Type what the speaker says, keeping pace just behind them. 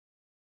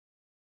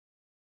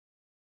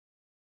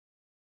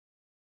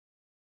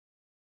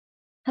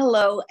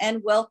Hello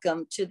and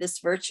welcome to this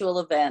virtual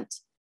event,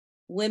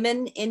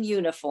 Women in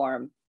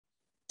Uniform.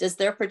 Does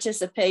their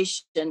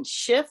participation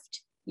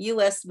shift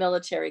U.S.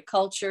 military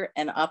culture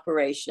and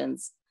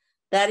operations?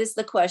 That is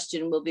the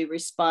question we'll be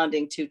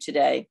responding to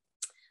today.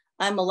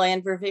 I'm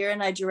Milan Verveer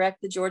and I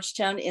direct the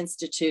Georgetown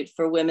Institute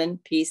for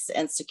Women, Peace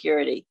and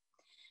Security.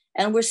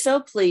 And we're so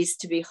pleased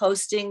to be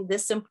hosting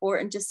this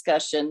important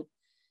discussion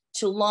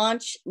to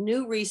launch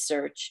new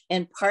research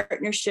in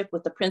partnership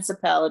with the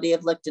Principality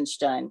of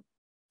Liechtenstein.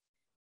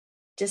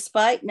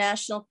 Despite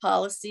national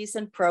policies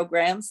and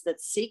programs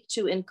that seek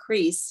to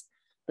increase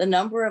the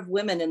number of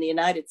women in the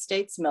United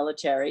States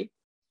military,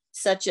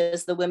 such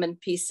as the Women,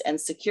 Peace and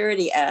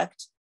Security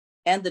Act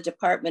and the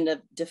Department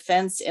of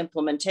Defense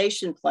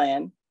Implementation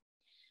Plan,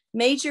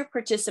 major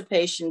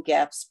participation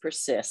gaps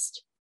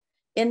persist.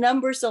 In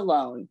numbers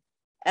alone,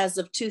 as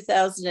of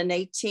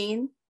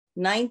 2018,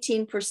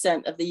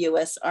 19% of the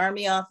US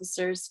Army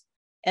officers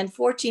and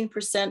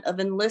 14% of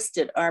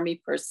enlisted Army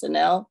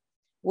personnel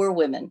were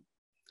women,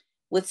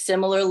 with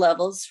similar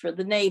levels for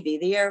the Navy,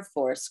 the Air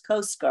Force,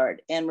 Coast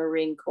Guard, and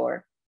Marine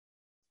Corps.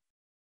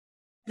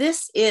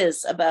 This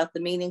is about the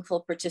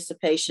meaningful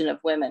participation of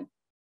women.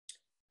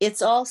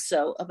 It's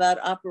also about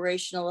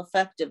operational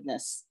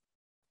effectiveness.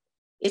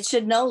 It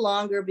should no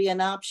longer be an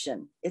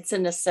option, it's a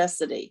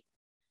necessity,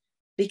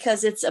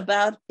 because it's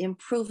about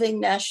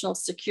improving national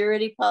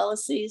security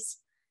policies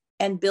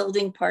and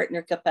building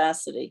partner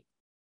capacity.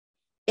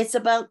 It's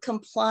about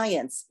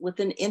compliance with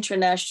an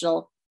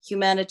international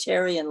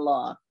humanitarian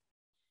law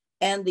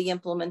and the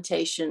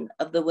implementation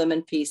of the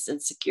Women, Peace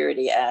and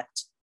Security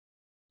Act.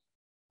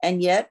 And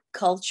yet,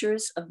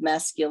 cultures of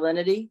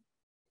masculinity,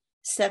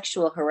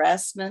 sexual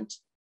harassment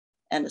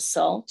and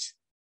assault,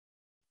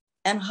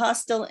 and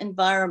hostile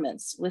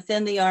environments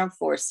within the armed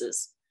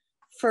forces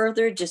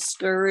further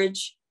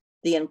discourage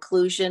the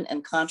inclusion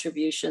and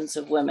contributions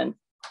of women.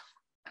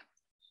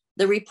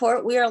 The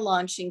report we are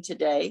launching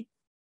today,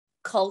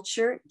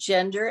 Culture,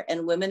 Gender,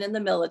 and Women in the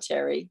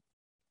Military,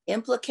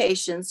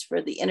 Implications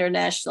for the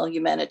International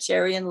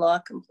Humanitarian Law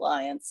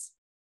Compliance,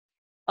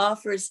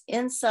 offers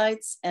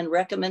insights and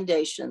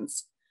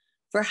recommendations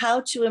for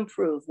how to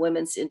improve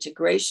women's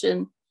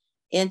integration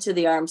into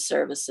the armed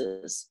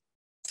services,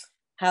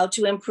 how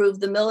to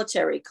improve the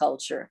military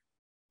culture,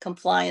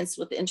 compliance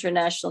with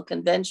international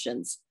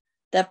conventions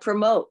that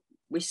promote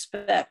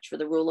respect for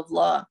the rule of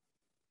law,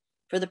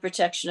 for the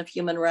protection of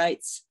human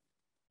rights,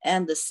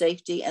 and the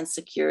safety and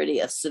security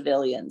of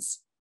civilians.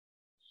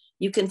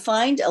 You can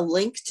find a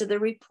link to the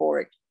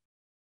report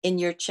in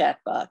your chat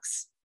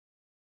box.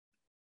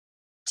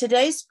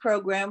 Today's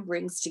program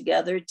brings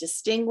together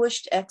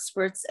distinguished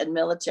experts and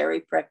military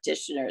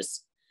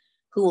practitioners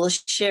who will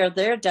share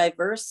their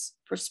diverse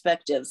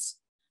perspectives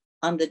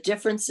on the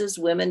differences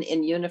women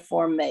in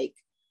uniform make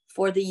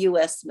for the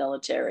US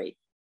military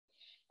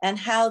and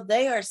how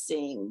they are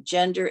seeing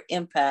gender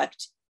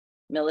impact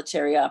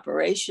military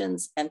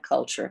operations and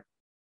culture.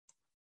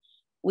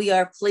 We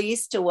are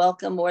pleased to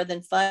welcome more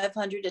than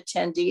 500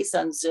 attendees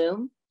on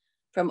Zoom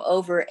from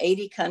over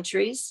 80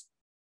 countries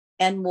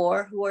and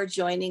more who are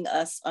joining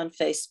us on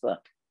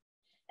Facebook.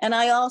 And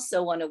I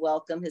also want to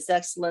welcome His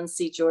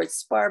Excellency George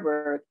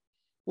Sparberg,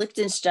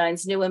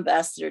 Liechtenstein's new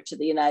ambassador to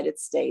the United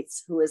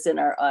States, who is in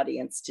our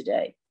audience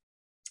today.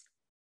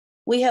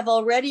 We have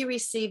already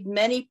received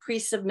many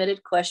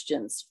pre-submitted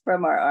questions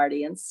from our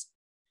audience.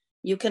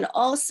 You can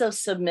also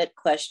submit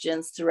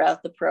questions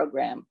throughout the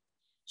program.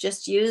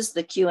 Just use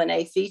the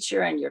Q&A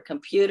feature on your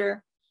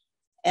computer,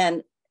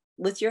 and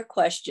with your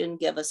question,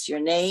 give us your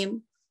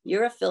name,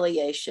 your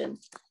affiliation,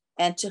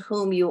 and to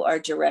whom you are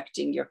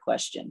directing your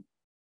question.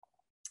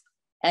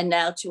 And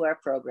now to our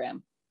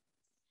program.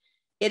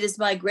 It is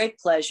my great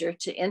pleasure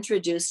to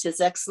introduce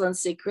His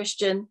Excellency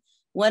Christian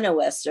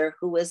Wenaweser,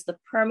 who is the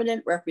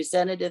permanent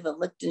representative of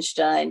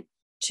Liechtenstein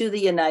to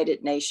the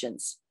United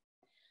Nations,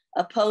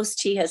 a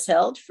post he has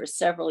held for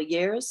several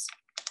years.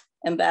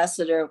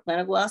 Ambassador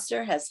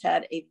Wenaweser has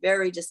had a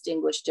very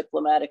distinguished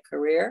diplomatic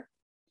career.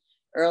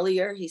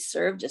 Earlier, he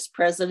served as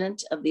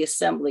president of the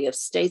Assembly of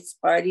States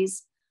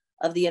Parties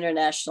of the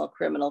International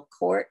Criminal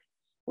Court,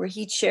 where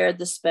he chaired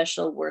the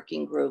Special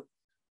Working Group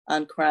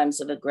on Crimes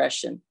of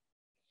Aggression.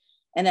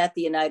 And at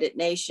the United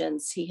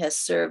Nations, he has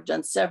served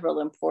on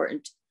several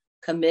important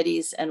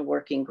committees and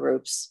working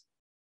groups.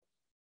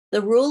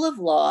 The rule of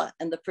law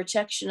and the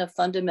protection of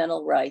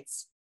fundamental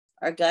rights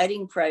are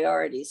guiding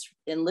priorities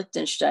in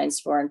Liechtenstein's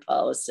foreign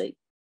policy.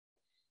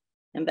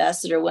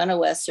 Ambassador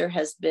Wenaweser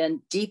has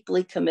been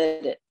deeply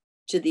committed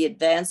to the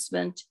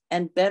advancement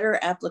and better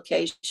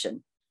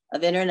application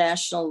of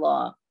international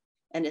law,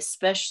 and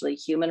especially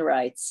human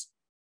rights.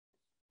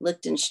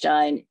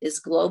 Liechtenstein is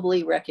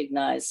globally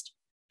recognized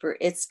for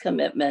its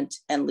commitment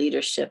and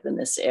leadership in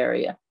this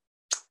area.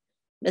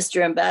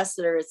 Mr.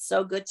 Ambassador, it's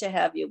so good to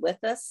have you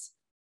with us.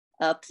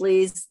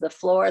 Please, the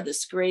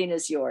screen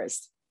is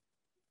yours.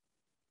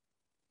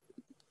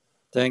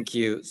 Thank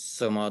you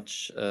so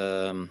much,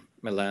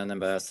 Milan,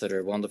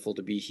 Ambassador. Wonderful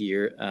to be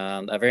here,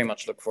 and I very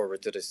much look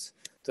forward to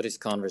this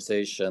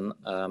conversation.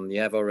 You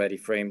have already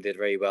framed it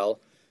very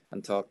well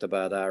and talked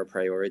about our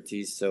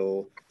priorities.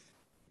 So,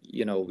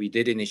 you know, we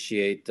did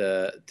initiate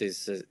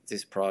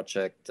this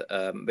project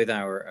with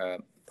our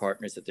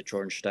partners at the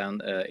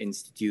Georgetown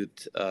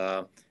Institute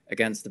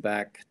against the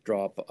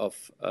backdrop of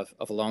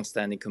a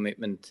longstanding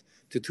commitment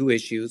to two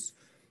issues.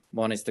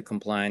 One is the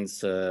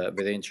compliance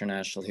with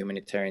international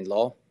humanitarian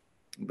law,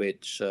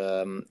 which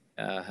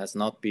has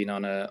not been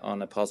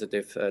on a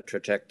positive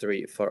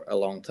trajectory for a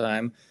long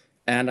time,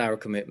 and our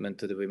commitment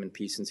to the Women,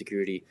 Peace and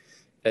Security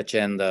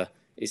agenda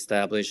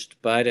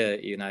established by the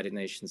United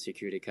Nations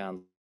Security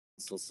Council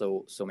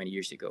so many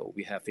years ago.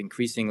 We have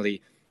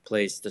increasingly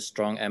placed a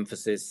strong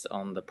emphasis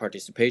on the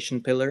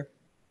participation pillar,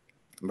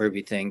 where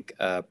we think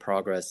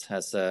progress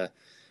has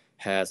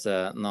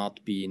not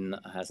been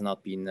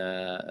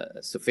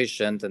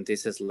sufficient, and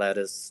this has led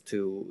us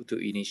to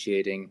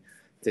initiating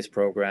this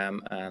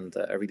program. And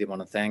I really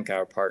want to thank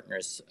our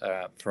partners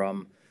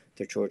from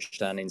the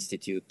Georgetown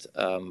Institute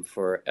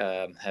for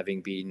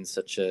having been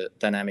such a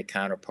dynamic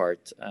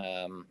counterpart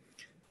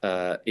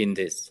in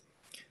this.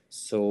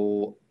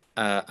 So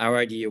our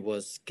idea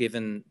was,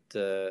 given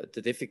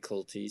the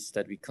difficulties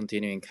that we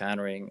continue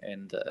encountering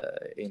in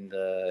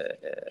the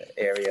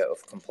area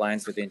of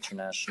compliance with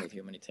international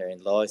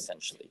humanitarian law,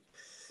 essentially,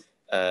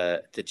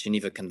 the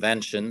Geneva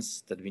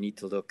Conventions, that we need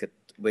to look at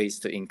ways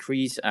to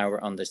increase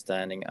our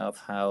understanding of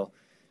how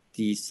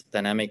these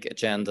dynamic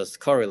agendas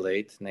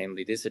correlate,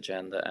 namely this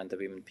agenda and the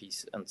Women,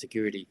 Peace and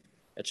Security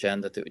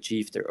agenda, to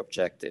achieve their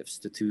objectives.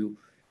 The 2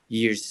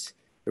 years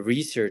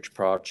research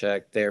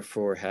project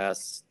therefore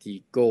has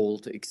the goal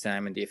to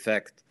examine the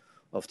effect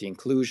of the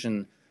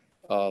inclusion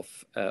of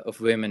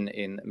women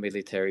in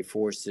military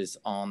forces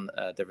on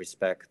the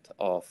respect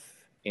of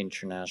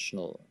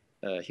international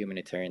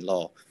humanitarian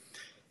law.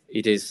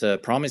 It is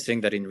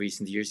promising that in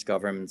recent years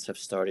governments have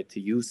started to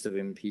use the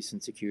Women, Peace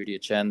and Security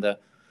agenda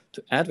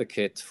to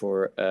advocate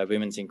for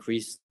women's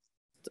increased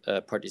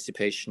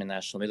participation in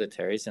national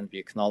militaries, and we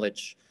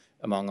acknowledge,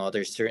 among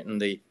others,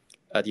 certainly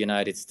the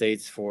United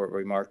States for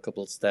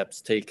remarkable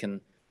steps taken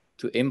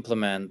to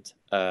implement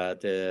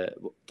the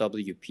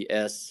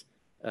WPS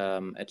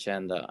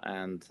agenda.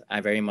 And I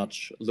very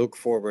much look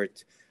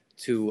forward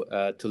to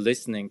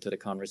listening to the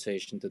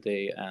conversation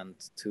today and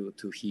to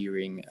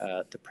hearing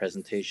the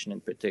presentation in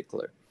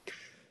particular.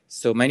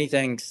 So many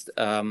thanks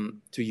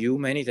to you,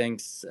 many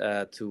thanks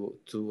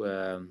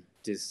to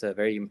this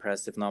very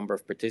impressive number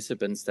of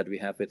participants that we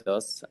have with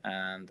us,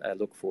 and I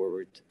look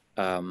forward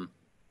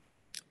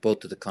both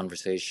to the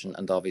conversation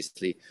and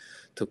obviously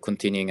to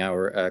continuing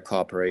our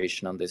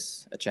cooperation on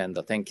this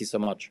agenda. Thank you so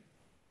much.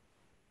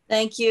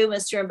 Thank you,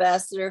 Mr.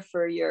 Ambassador,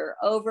 for your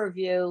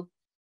overview,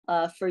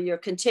 for your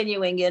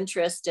continuing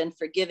interest, and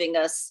for giving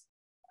us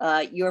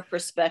your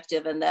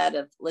perspective and that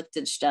of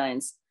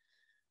Liechtenstein's.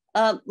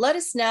 Let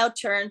us now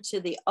turn to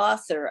the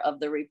author of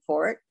the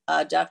report,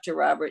 Dr.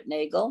 Robert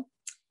Nagel.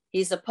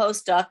 He's a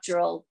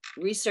postdoctoral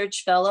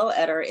research fellow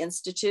at our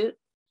institute.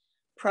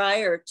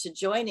 Prior to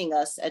joining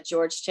us at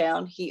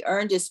Georgetown, he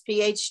earned his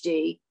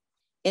PhD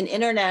in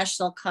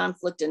international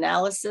conflict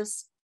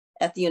analysis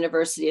at the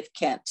University of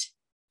Kent.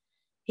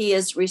 He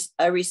is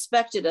a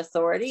respected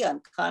authority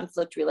on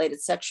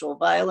conflict-related sexual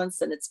violence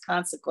and its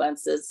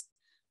consequences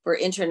for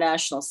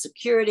international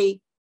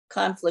security,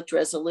 conflict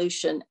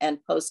resolution,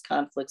 and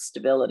post-conflict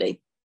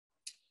stability.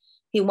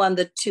 He won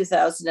the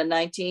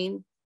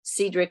 2019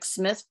 Cedric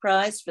Smith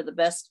Prize for the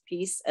Best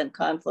Peace and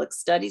Conflict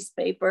Studies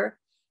paper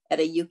as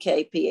a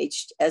UK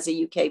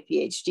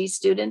PhD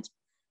student,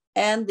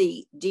 and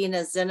the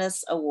Dina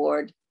Zinnes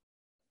Award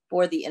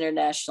for the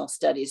International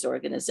Studies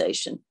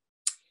Organization.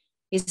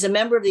 He's a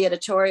member of the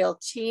editorial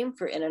team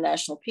for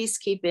international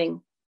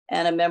peacekeeping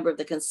and a member of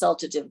the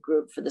consultative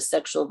group for the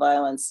Sexual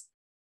Violence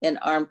in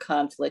Armed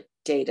Conflict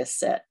data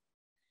set.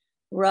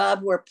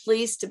 Rob, we're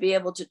pleased to be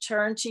able to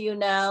turn to you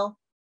now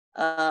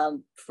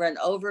for an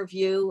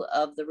overview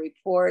of the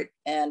report,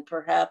 and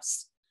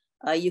perhaps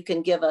you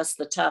can give us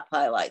the top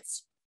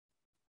highlights.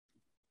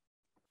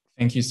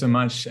 Thank you so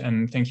much,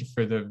 and thank you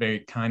for the very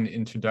kind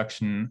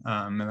introduction,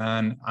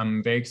 Milan.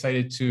 I'm very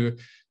excited to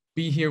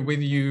be here with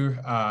you,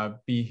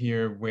 be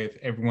here with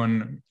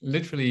everyone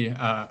literally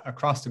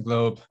across the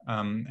globe,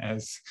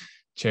 as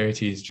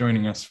Charity is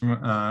joining us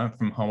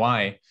from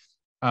Hawaii.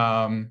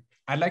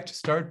 I'd like to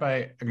start by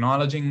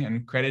acknowledging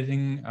and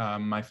crediting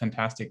my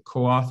fantastic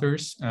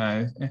co-authors,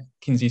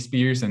 Kinsey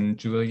Spears and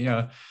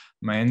Julia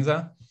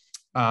Maenza,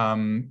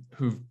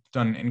 who've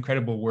done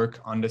incredible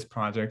work on this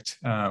project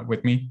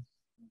with me.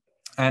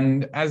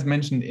 And as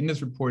mentioned in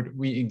this report,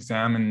 we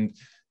examined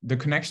the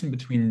connection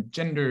between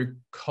gender,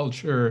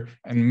 culture,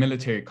 and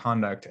military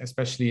conduct,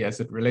 especially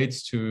as it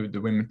relates to the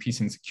Women,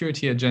 Peace and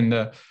Security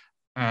agenda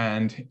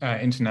and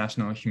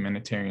international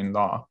humanitarian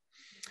law.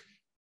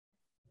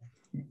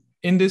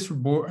 In this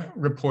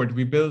report,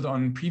 we build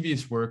on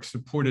previous work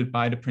supported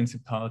by the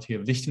Principality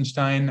of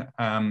Liechtenstein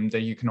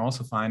that you can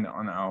also find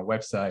on our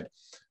website,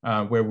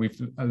 where we've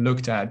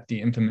looked at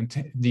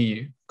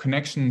the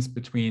connections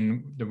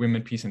between the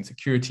Women, Peace and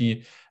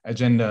Security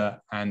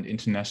agenda and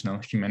international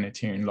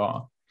humanitarian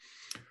law.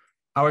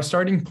 Our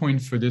starting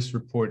point for this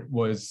report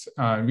was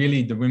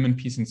really the Women,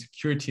 Peace and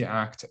Security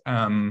Act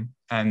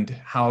and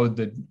how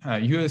the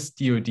US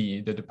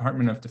DoD, the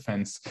Department of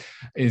Defense,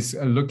 is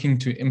looking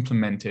to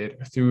implement it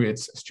through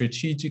its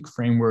strategic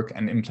framework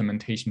and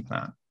implementation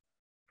plan.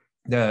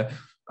 The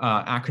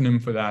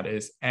acronym for that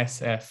is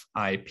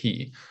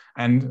SFIP.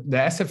 And the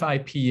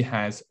SFIP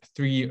has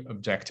three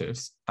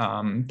objectives: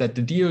 that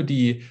the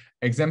DoD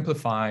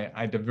exemplify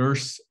a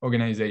diverse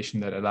organization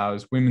that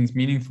allows women's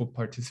meaningful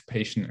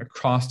participation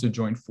across the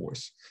joint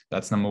force.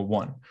 That's number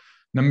one.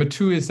 Number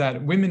two is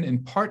that women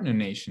in partner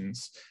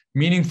nations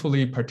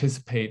meaningfully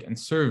participate and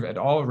serve at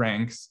all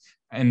ranks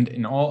and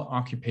in all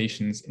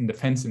occupations in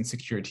defense and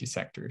security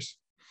sectors.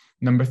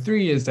 Number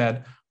three is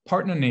that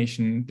partner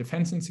nation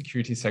defense and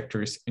security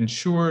sectors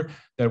ensure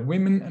that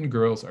women and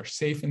girls are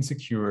safe and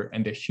secure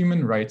and their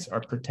human rights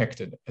are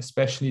protected,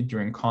 especially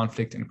during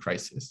conflict and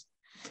crisis.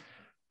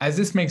 As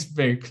this makes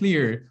very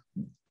clear,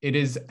 it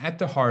is at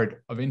the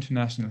heart of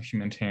international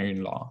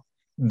humanitarian law,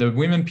 the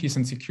Women, Peace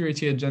and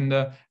Security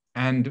agenda,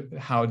 and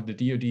how the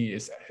DoD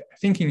is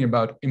thinking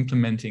about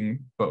implementing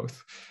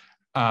both.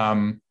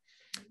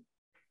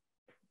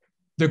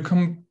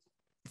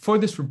 For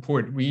this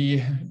report,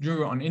 we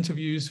drew on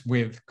interviews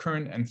with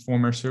current and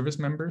former service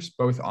members,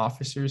 both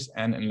officers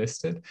and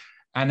enlisted,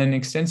 and an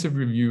extensive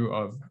review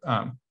of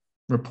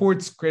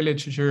reports, grey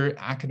literature,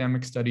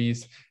 academic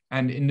studies,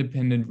 and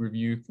independent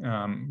review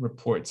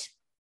reports.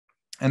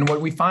 And what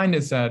we find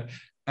is that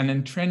an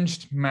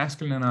entrenched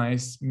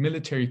masculinized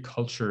military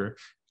culture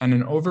and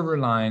an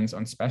over-reliance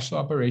on special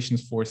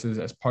operations forces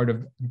as part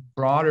of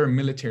broader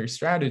military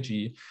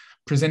strategy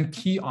present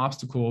key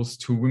obstacles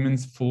to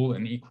women's full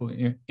and equal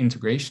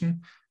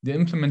integration, the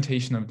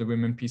implementation of the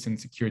Women, Peace and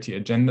Security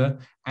agenda,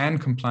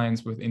 and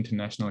compliance with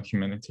international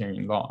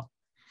humanitarian law.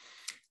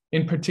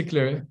 In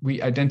particular,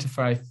 we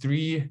identify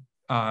three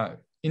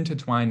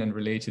intertwined and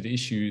related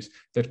issues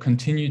that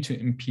continue to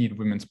impede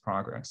women's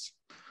progress.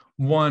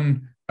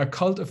 One, a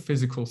cult of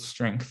physical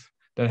strength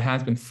that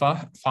has been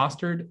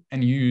fostered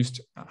and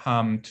used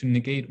to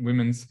negate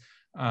women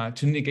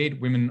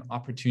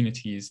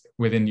opportunities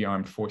within the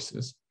armed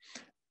forces.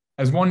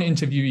 As one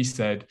interviewee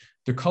said,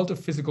 the cult of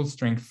physical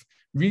strength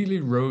really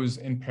rose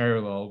in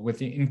parallel with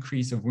the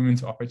increase of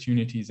women's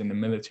opportunities in the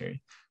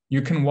military.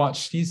 You can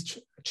watch these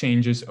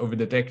changes over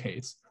the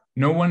decades.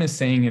 No one is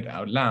saying it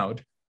out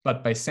loud,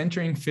 but by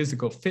centering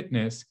physical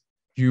fitness,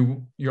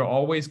 you're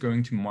always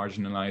going to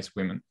marginalize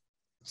women.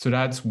 So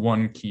that's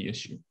one key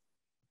issue.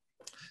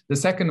 The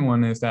second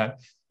one is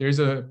that there's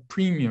a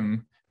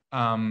premium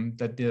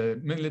that the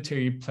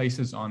military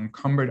places on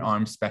combat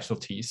arms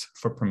specialties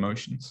for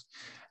promotions.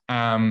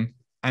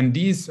 And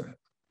these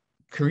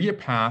career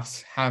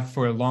paths have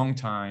for a long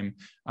time,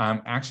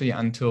 actually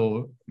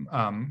until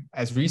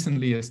as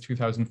recently as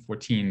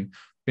 2014,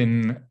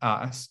 been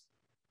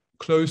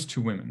closed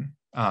to women.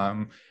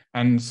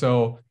 And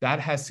so that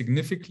has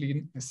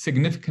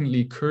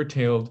significantly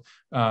curtailed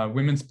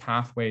women's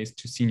pathways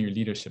to senior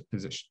leadership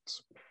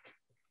positions.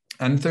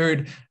 And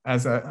third,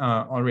 as I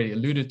already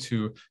alluded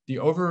to, the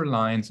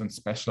over-reliance on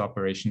special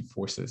operation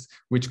forces,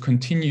 which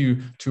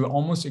continue to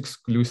almost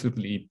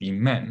exclusively be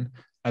men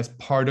as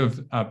part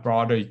of a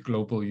broader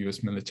global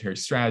US military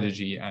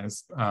strategy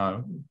as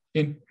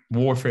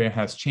warfare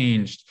has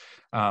changed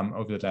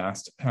over the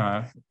last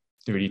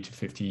 30 to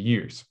 50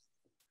 years.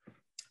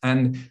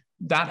 And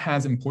that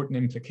has important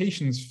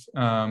implications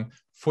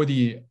for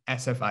the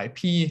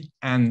SFIP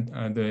and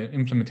the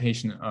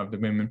implementation of the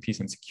Women, Peace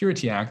and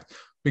Security Act,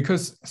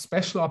 because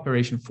special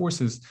operation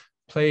forces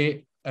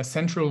play a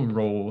central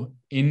role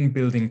in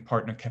building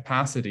partner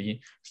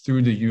capacity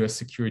through the US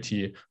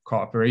Security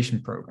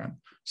Cooperation Program.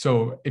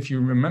 So if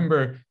you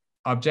remember,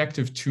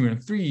 Objective 2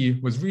 and 3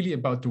 was really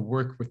about the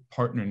work with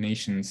partner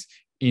nations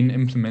in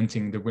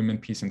implementing the Women,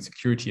 Peace and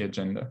Security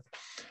agenda.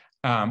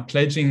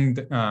 Pledging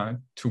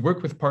to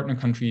work with partner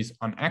countries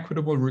on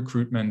equitable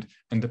recruitment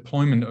and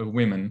deployment of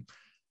women.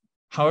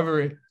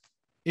 However,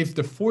 if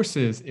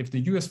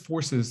the US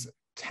forces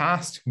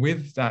tasked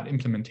with that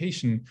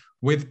implementation,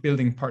 with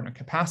building partner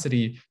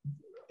capacity,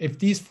 if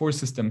these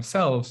forces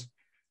themselves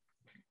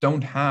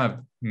don't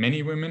have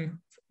many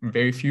women,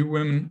 very few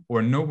women,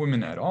 or no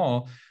women at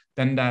all,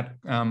 then that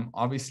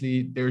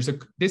obviously there's a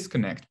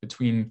disconnect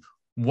between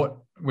what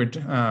we're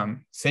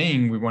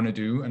saying we want to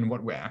do and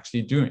what we're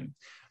actually doing.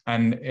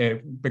 And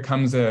it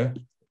becomes a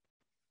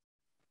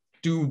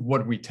do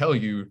what we tell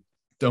you,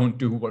 don't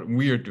do what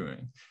we're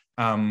doing,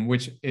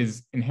 which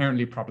is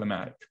inherently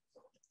problematic.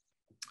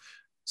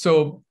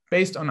 So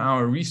based on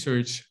our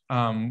research,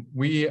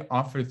 we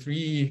offer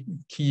three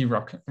key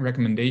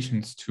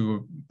recommendations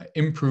to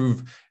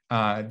improve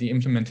the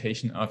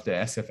implementation of the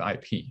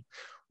SFIP.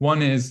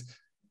 One is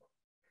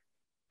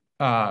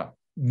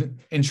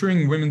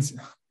ensuring women's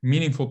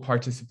meaningful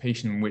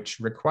participation, which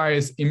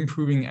requires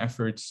improving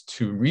efforts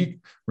to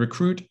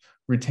recruit,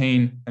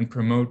 retain, and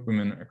promote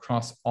women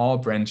across all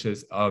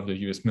branches of the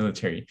US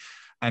military.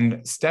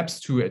 And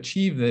steps to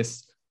achieve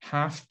this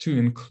have to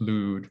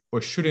include, or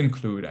should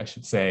include, I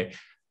should say,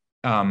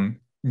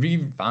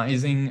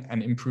 revising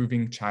and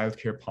improving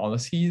childcare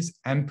policies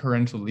and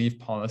parental leave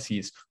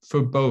policies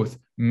for both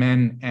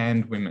men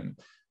and women,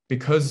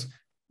 because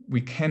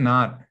we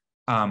cannot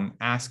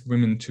ask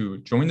women to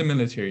join the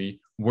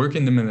military, work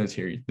in the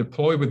military,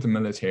 deploy with the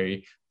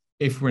military,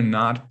 if we're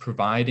not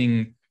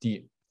providing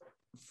the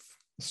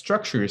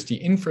structures, the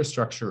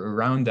infrastructure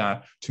around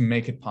that to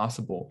make it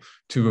possible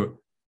to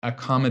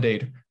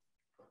accommodate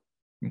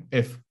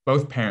if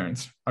both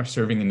parents are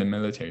serving in the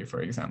military,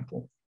 for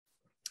example.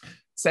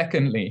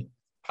 Secondly,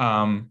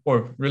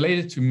 or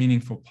related to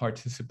meaningful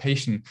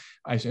participation,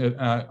 I should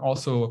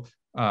also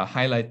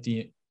highlight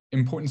the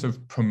importance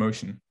of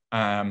promotion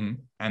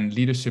and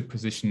leadership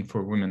position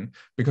for women,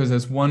 because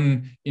as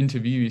one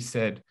interviewee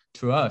said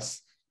to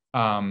us,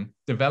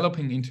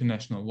 developing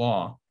international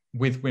law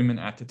with women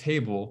at the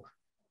table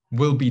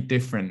will be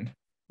different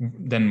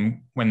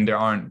than when there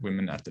aren't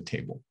women at the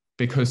table,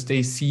 because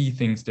they see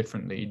things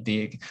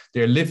differently.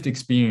 Their lived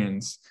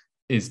experience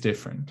is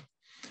different.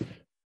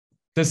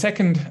 The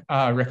second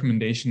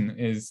recommendation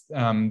is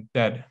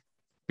that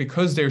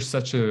because there's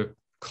such a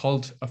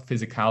cult of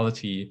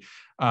physicality,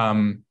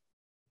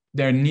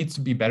 there needs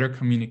to be better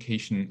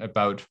communication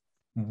about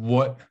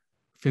what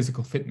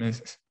physical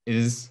fitness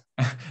is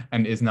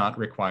and is not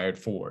required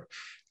for.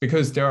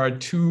 Because there are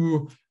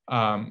two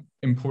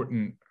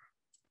important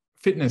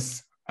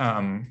fitness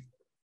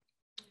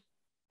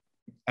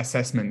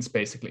assessments,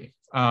 basically.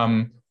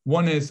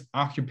 One is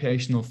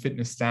occupational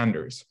fitness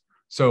standards.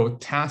 So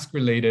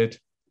task-related,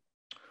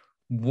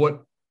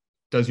 what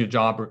does your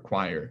job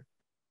require?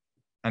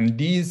 And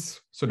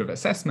these sort of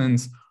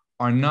assessments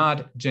are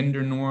not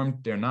gender normed,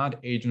 they're not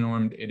age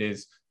normed. It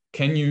is,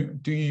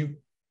 do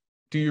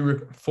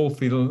you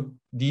fulfill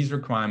these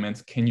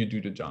requirements? Can you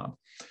do the job?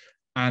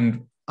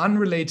 And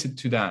unrelated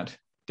to that,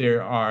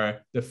 there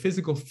are the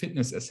physical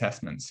fitness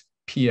assessments,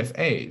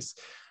 PFAs.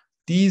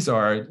 These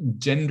are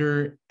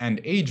gender and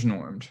age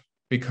normed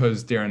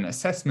because they're an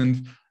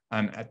assessment,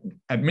 an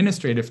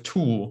administrative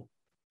tool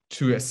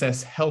to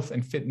assess health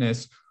and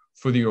fitness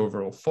for the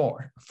overall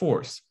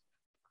force.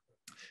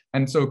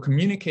 And so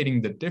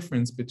communicating the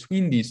difference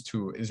between these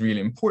two is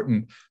really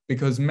important,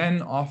 because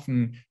men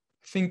often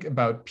think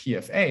about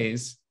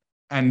PFAs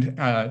and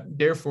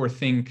therefore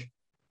think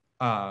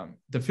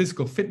the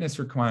physical fitness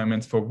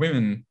requirements for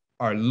women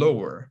are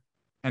lower,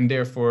 and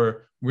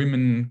therefore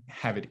women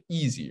have it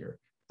easier.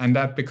 And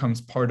that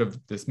becomes part of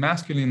this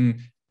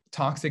masculine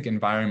toxic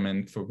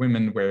environment for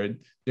women where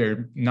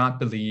they're not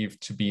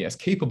believed to be as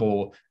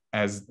capable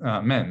as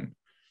men.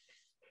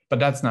 But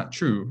that's not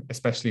true,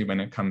 especially when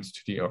it comes to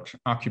the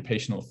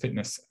occupational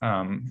fitness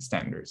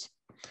standards.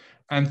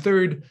 And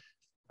third,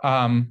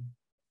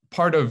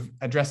 part of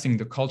addressing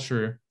the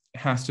culture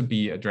has to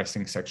be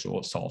addressing sexual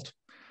assault.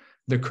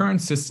 The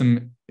current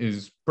system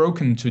is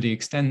broken to the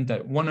extent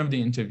that one of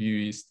the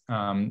interviewees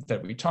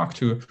that we talked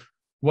to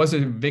was a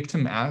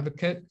victim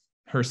advocate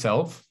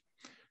herself,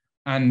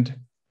 and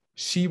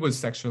she was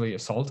sexually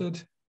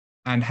assaulted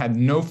and had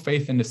no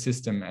faith in the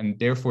system and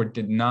therefore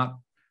did not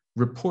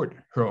report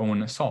her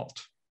own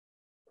assault.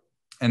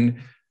 And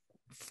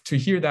to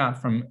hear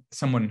that from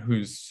someone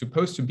who's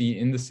supposed to be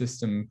in the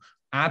system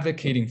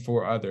advocating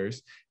for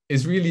others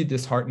is really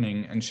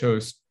disheartening and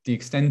shows the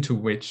extent to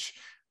which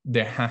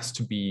there has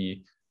to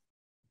be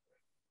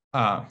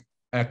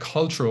a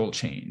cultural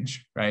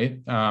change, right?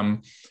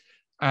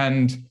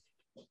 And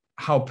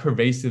how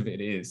pervasive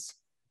it is.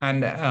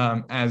 And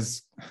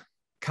as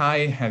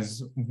Kai has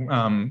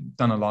done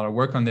a lot of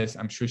work on this,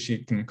 I'm sure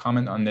she can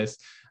comment on this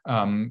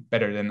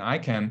better than I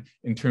can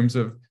in terms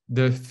of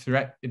the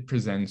threat it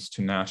presents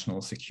to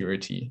national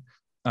security,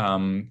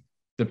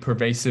 the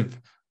pervasive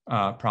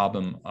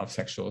problem of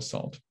sexual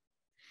assault.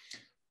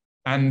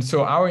 And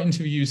so our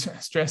interviews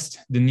stressed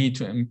the need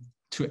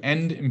to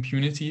end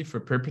impunity for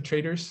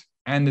perpetrators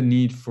and the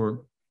need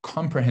for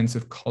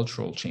comprehensive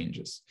cultural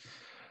changes.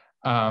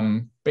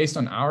 Based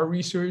on our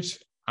research,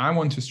 I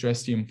want to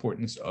stress the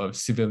importance of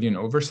civilian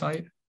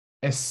oversight,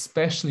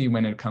 especially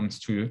when it comes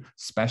to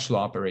special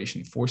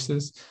operation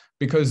forces,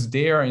 because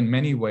they are in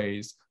many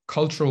ways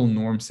cultural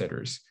norm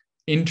setters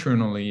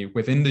internally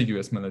within the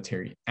US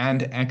military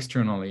and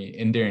externally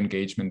in their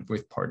engagement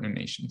with partner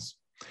nations.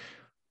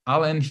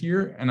 I'll end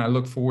here, and I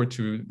look forward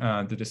to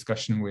the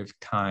discussion with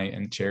Kai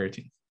and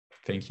Charity.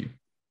 Thank you.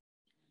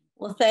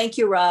 Well, thank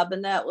you, Rob.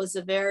 And that was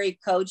a very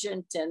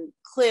cogent and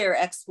clear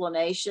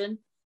explanation,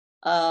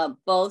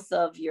 both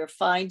of your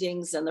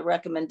findings and the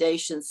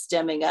recommendations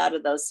stemming out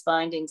of those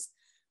findings.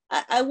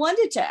 I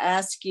wanted to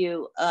ask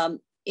you,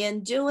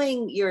 in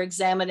doing your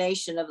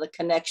examination of the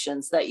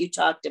connections that you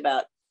talked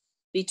about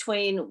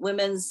between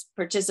women's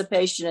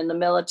participation in the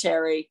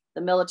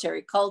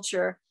military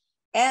culture,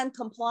 and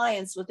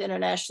compliance with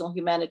international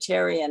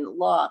humanitarian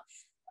law,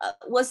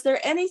 was there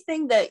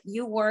anything that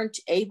you weren't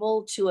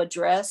able to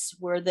address?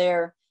 Were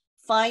there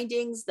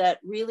findings that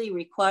really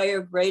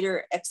require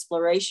greater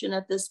exploration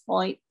at this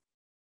point?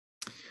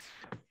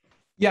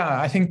 Yeah,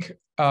 I think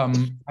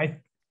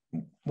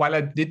while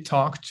I did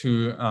talk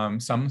to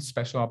some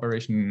special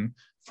operation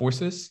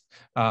forces,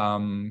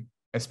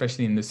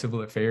 especially in the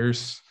civil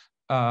affairs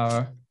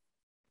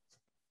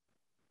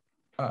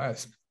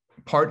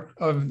part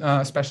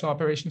of Special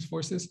Operations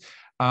Forces.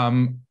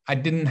 I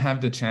didn't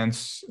have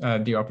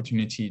the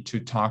opportunity to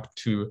talk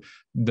to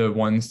the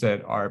ones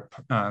that are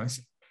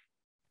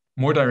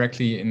more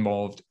directly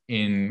involved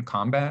in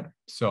combat.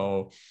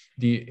 So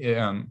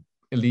the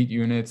elite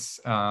units,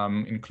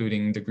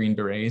 including the Green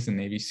Berets and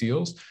Navy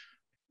SEALs.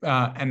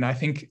 And I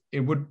think it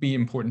would be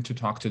important to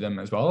talk to them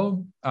as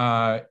well,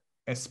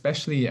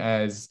 especially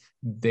as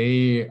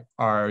they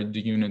are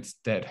the units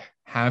that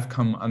have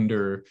come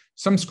under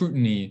some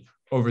scrutiny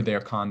over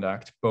their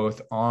conduct,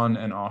 both on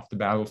and off the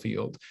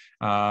battlefield.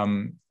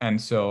 And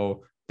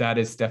so that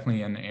is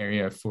definitely an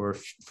area for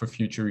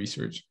future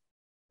research.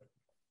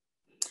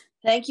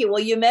 Thank you.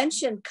 Well, you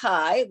mentioned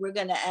Kai. We're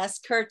going to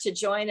ask her to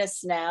join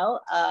us now,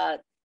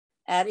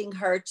 adding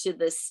her to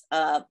this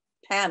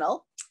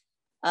panel.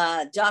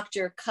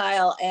 Dr.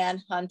 Kyle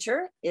Ann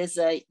Hunter is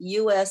a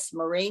U.S.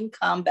 Marine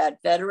combat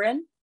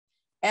veteran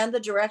and the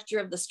director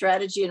of the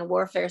Strategy and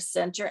Warfare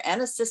Center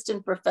and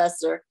assistant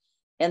professor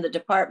in the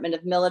Department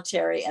of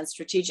Military and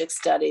Strategic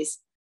Studies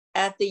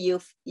at the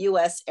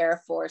U.S.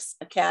 Air Force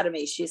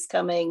Academy. She's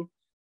coming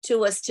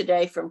to us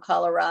today from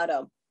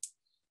Colorado.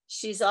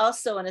 She's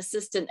also an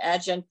assistant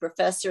adjunct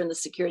professor in the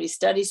Security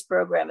Studies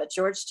program at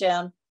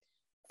Georgetown,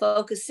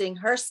 focusing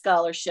her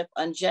scholarship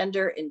on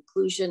gender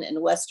inclusion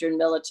in Western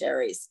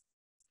militaries.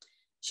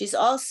 She's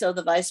also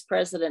the vice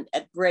president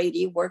at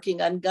Brady,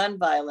 working on gun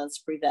violence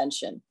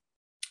prevention.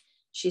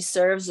 She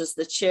serves as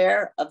the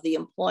chair of the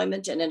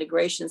Employment and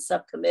Integration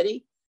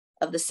Subcommittee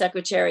of the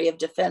Secretary of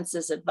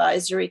Defense's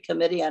Advisory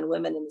Committee on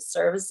Women in the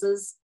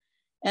Services,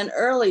 and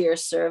earlier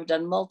served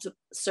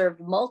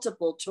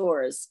multiple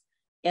tours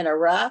in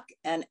Iraq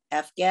and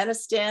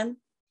Afghanistan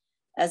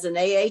as an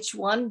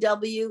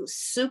AH-1W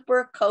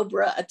Super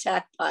Cobra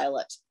attack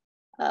pilot,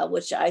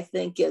 which I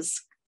think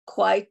is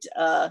quite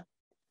an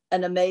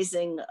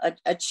amazing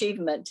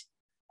achievement.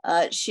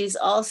 She's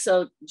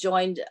also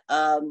joined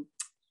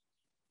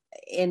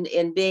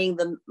in being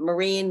the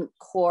Marine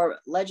Corps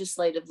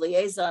Legislative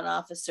Liaison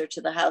Officer to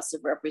the House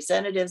of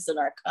Representatives in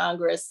our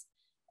Congress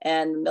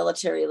and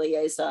military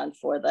liaison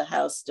for the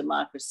House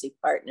Democracy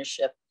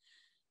Partnership.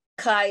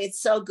 Kai, it's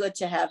so good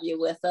to have you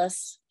with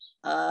us.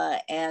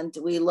 And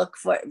we look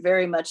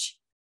very much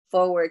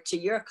forward to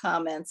your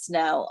comments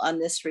now on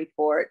this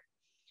report.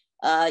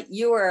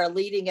 You are a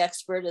leading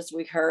expert, as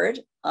we heard,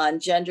 on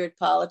gendered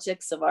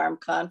politics of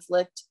armed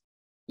conflict.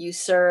 You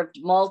served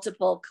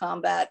multiple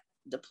combat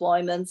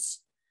deployments.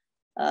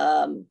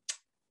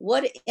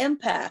 What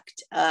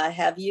impact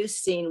have you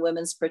seen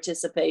women's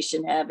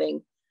participation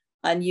having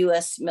on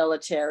U.S.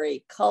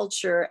 military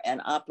culture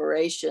and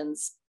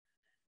operations?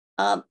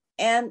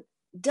 And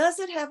does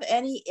it have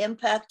any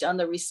impact on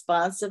the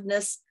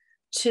responsiveness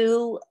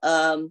to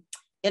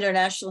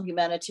international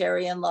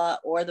humanitarian law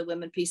or the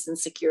Women, Peace, and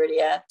Security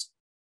Act?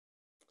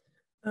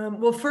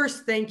 Well,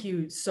 first, thank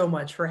you so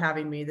much for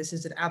having me. This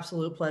is an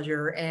absolute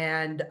pleasure.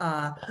 And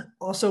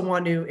also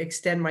want to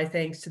extend my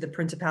thanks to the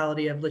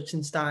Principality of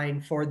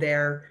Liechtenstein for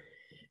their,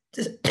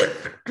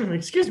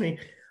 excuse me,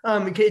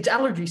 it's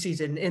allergy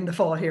season in the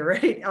fall here,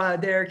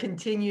 right? Their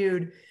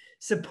continued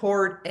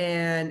support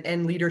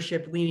and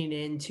leadership leaning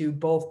into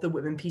both the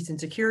Women, Peace, and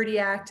Security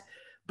Act,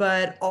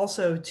 but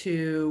also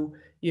to,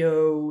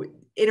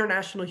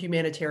 international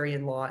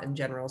humanitarian law in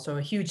general. So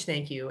a huge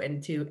thank you,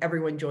 and to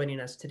everyone joining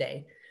us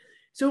today.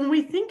 So when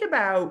we think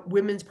about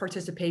women's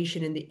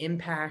participation and the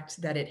impact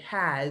that it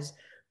has,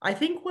 I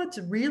think what's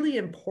really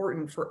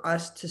important for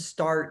us to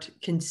start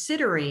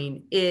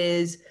considering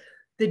is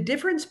the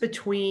difference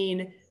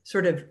between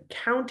sort of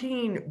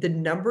counting the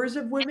numbers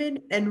of women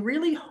and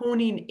really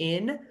honing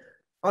in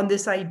on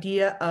this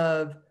idea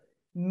of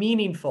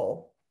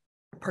meaningful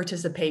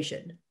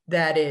participation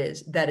that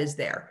is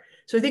there.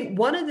 So I think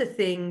one of the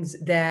things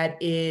that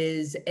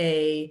is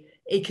a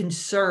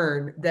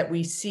concern that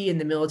we see in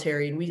the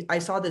military, and I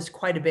saw this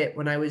quite a bit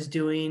when I was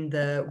doing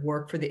the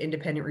work for the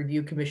Independent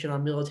Review Commission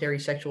on Military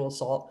Sexual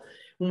Assault,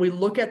 when we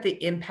look at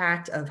the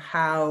impact of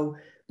how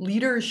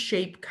leaders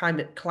shape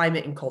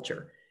climate and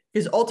culture,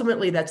 because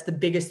ultimately that's the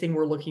biggest thing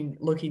we're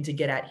looking to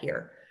get at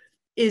here,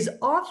 is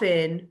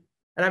often,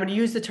 and I'm going to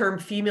use the term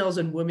females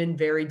and women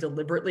very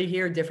deliberately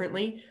here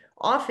differently,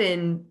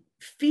 often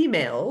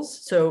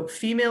females, so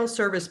female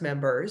service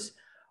members,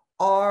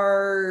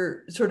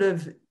 are sort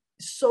of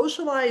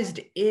socialized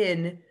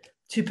in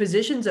to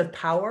positions of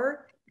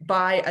power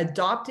by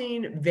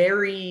adopting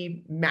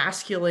very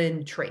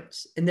masculine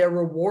traits, and they're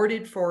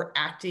rewarded for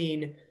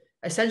acting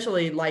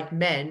essentially like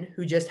men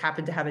who just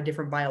happen to have a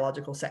different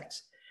biological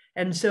sex.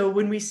 And so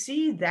when we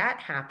see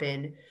that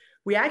happen,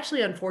 we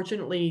actually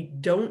unfortunately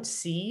don't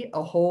see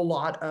a whole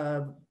lot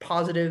of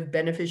positive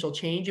beneficial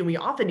change, and we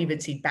often even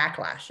see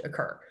backlash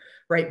occur,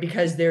 right?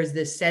 Because there's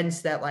this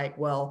sense that, like,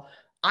 well,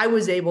 I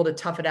was able to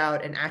tough it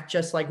out and act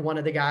just like one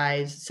of the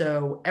guys,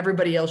 so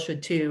everybody else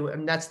should too,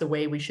 and that's the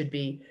way we should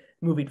be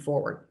moving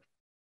forward.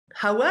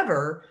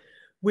 However,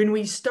 when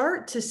we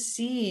start to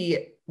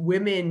see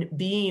women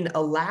being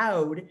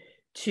allowed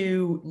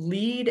to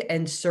lead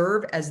and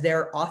serve as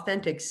their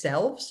authentic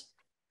selves,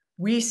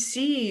 we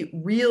see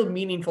real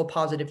meaningful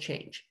positive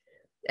change.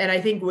 And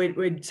I think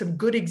with some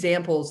good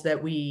examples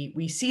that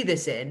we see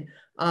this in,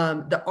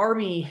 the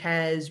Army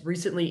has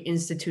recently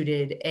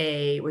instituted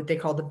what they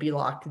call the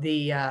BLOC,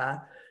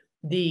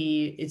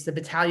 it's the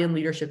Battalion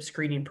Leadership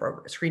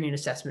Screening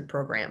Assessment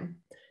Program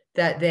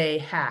that they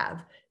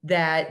have,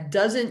 that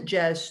doesn't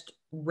just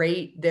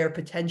rate their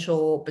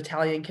potential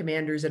battalion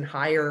commanders and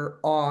higher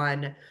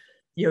on,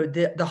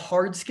 the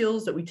hard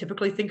skills that we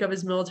typically think of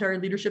as military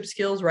leadership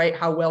skills, right?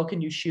 How well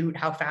can you shoot?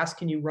 How fast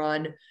can you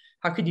run?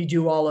 How could you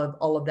do all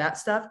of that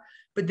stuff?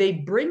 But they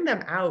bring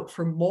them out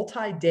for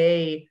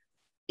multi-day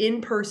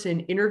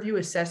in-person interview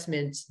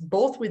assessments,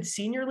 both with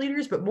senior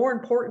leaders, but more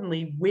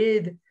importantly,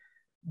 with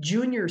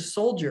junior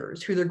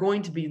soldiers who they're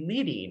going to be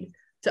leading,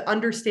 to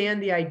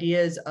understand the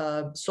ideas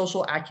of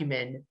social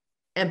acumen,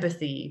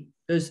 empathy,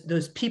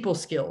 those people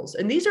skills.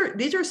 And these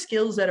are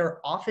skills that are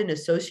often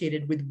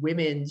associated with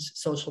women's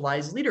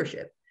socialized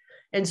leadership.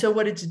 And so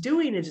what it's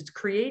doing is it's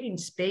creating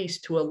space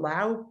to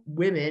allow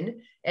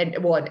women and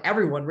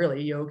everyone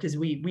really, because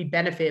we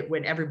benefit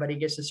when everybody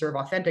gets to serve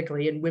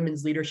authentically, and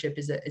women's leadership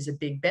is a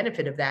big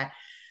benefit of that.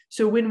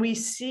 So when we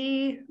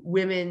see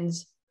women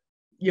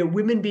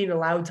being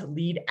allowed to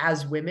lead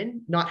as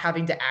women, not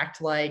having to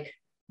act like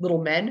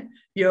little men,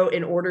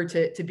 in order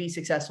to be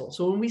successful.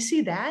 So when we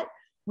see that,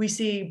 we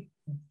see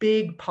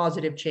big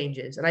positive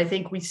changes. And I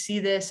think we see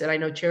this, and I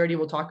know Charity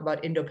will talk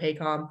about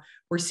Indo-PACOM.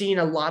 We're seeing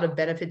a lot of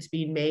benefits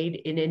being made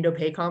in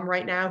Indo-PACOM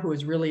right now, who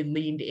has really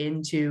leaned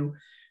into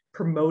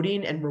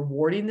promoting and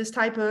rewarding this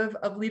type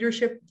of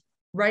leadership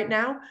right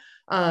now.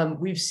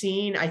 We've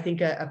seen, I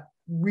think, a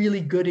really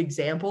good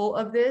example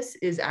of this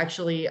is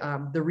actually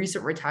the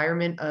recent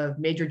retirement of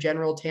Major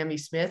General Tammy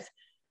Smith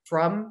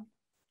from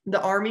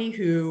the Army,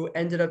 who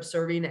ended up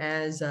serving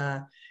as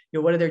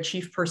one of their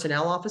chief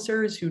personnel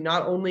officers, who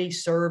not only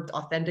served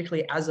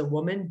authentically as a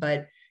woman,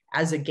 but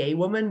as a gay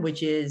woman,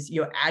 which is,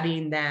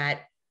 adding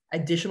that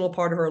additional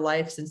part of her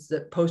life since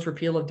the post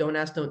repeal of Don't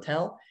Ask, Don't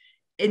Tell.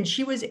 And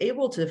she was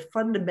able to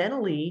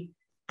fundamentally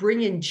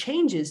bring in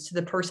changes to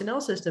the personnel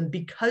system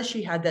because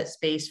she had that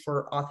space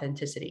for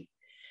authenticity.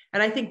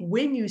 And I think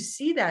when you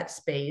see that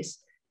space,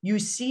 you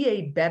see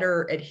a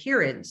better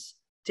adherence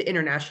to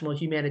international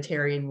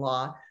humanitarian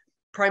law,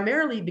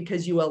 primarily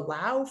because you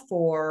allow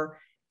for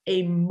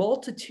a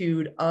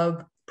multitude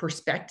of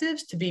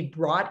perspectives to be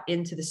brought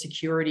into the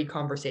security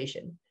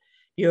conversation.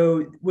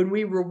 When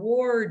we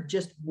reward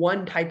just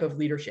one type of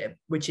leadership,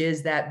 which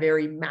is that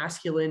very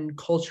masculine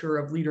culture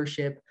of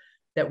leadership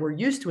that we're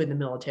used to in the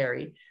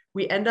military,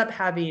 we end up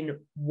having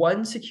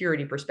one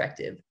security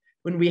perspective.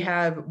 When we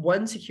have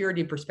one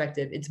security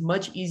perspective, it's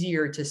much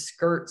easier to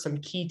skirt some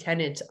key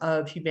tenets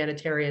of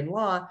humanitarian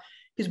law,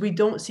 because we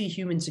don't see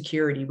human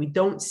security. We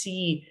don't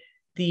see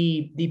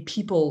the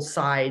people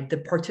side, the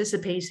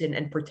participation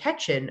and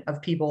protection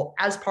of people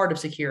as part of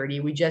security.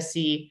 We just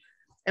see,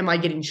 am I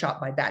getting shot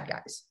by bad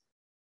guys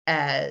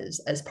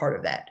as part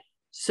of that?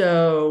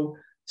 So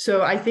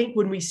I think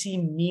when we see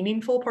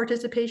meaningful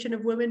participation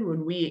of women,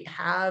 when we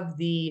have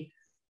the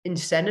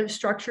incentive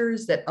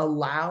structures that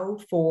allow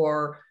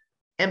for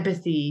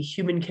empathy,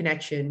 human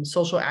connection,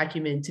 social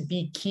acumen to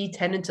be key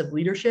tenets of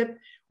leadership,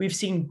 we've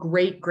seen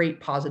great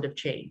positive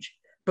change.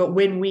 But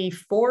when we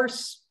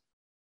force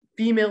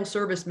female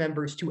service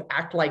members to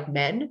act like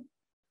men,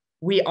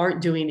 we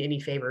aren't doing any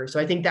favors. So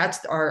I think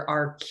that's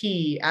our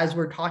key as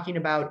we're talking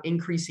about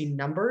increasing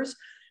numbers.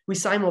 We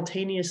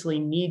simultaneously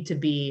need to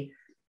be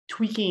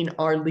tweaking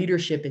our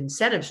leadership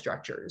incentive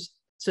structures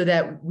so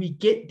that we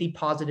get the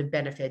positive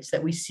benefits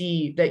that we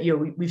see, that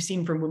we've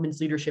seen from women's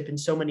leadership in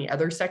so many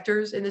other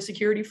sectors in the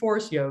security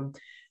force.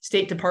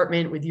 State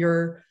Department with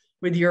your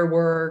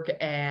work,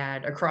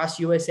 and across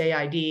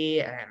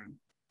USAID,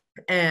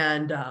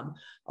 and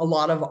a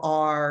lot of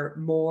our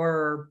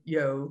more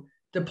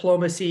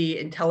diplomacy,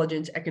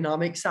 intelligence,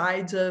 economic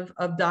sides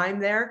of DIME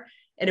there.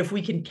 And if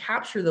we can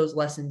capture those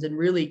lessons and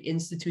really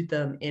institute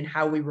them in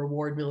how we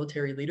reward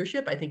military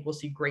leadership, I think we'll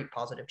see great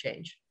positive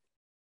change.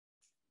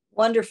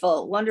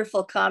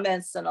 Wonderful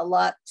comments, and a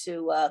lot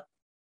to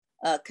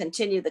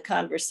continue the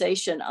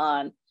conversation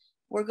on.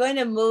 We're going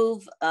to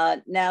move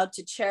now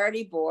to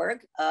Charity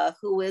Borg,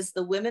 who is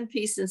the Women,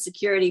 Peace, and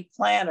Security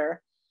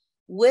Planner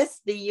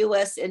with the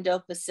U.S.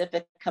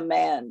 Indo-Pacific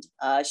Command.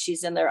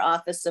 She's in their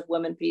Office of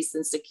Women, Peace,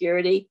 and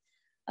Security.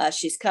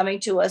 She's coming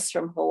to us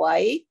from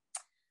Hawaii.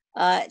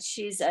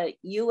 She's a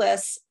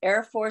U.S.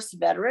 Air Force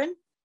veteran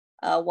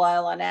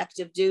while on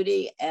active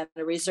duty, and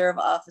a reserve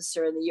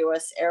officer in the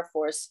U.S. Air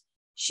Force.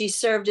 She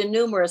served in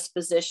numerous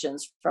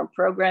positions, from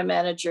program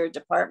manager,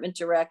 department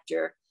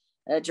director,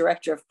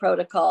 director of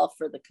protocol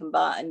for the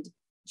Combined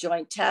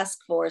Joint Task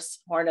Force,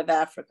 Horn of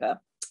Africa.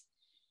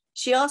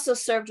 She also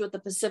served with the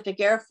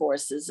Pacific Air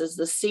Forces as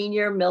the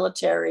senior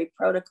military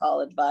protocol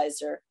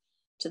advisor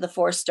to the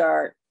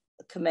 4-star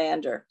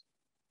commander,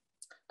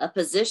 a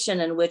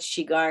position in which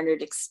she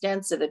garnered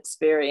extensive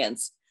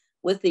experience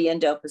with the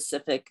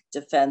Indo-Pacific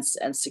defense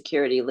and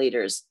security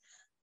leaders.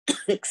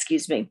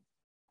 Excuse me.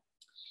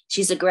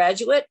 She's a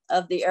graduate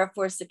of the Air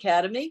Force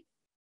Academy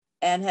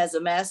and has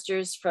a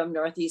master's from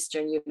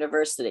Northeastern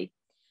University.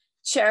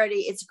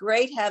 Charity, it's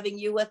great having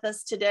you with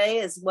us today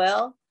as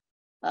well.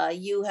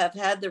 You have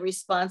had the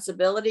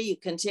responsibility, you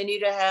continue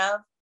to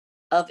have,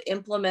 of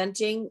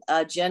implementing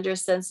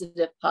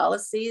gender-sensitive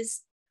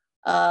policies.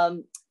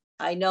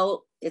 I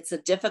know it's a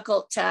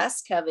difficult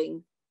task,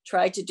 having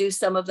tried to do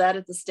some of that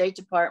at the State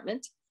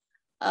Department.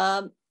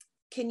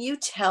 Can you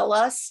tell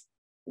us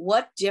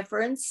what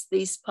difference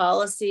these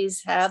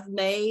policies have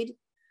made,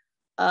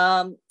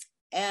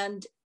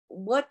 and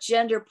what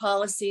gender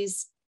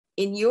policies,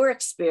 in your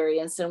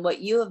experience and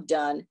what you have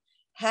done,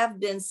 have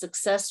been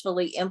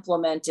successfully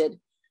implemented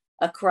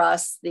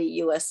across the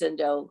U.S.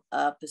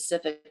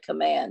 Indo-Pacific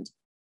Command?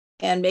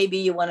 And maybe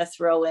you want to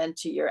throw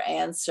into your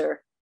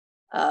answer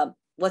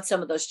what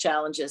some of those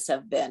challenges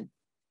have been.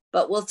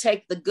 But we'll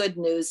take the good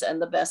news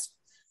and the best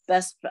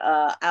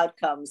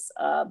outcomes,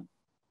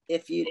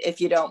 if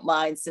you don't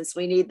mind, since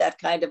we need that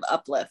kind of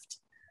uplift.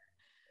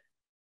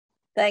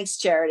 Thanks,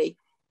 Charity.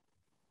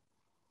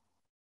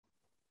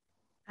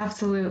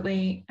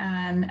 Absolutely.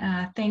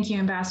 And thank you,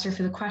 Ambassador,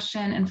 for the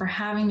question and for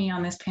having me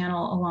on this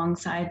panel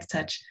alongside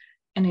such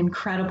an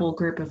incredible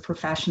group of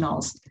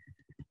professionals.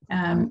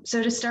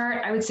 So to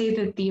start, I would say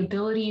that the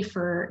ability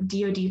for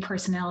DoD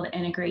personnel to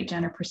integrate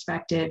gender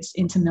perspectives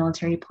into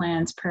military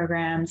plans,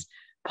 programs,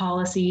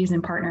 policies,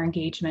 and partner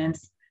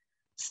engagements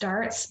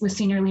starts with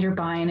senior leader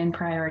buy-in and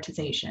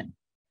prioritization.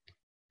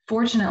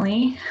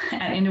 Fortunately,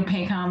 at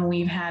INDOPACOM,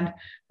 we've had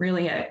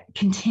really a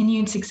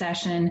continued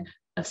succession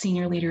of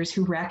senior leaders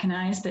who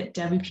recognize that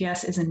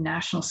WPS is a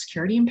national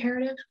security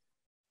imperative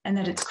and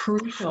that it's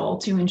crucial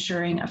to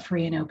ensuring a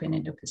free and open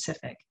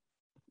Indo-Pacific.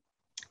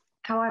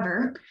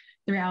 However,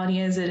 the reality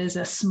is it is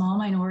a small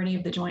minority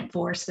of the joint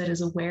force that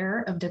is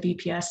aware of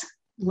WPS,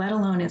 let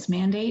alone its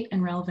mandate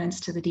and relevance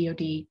to the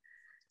DoD.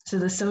 So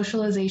the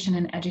socialization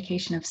and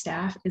education of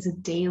staff is a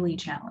daily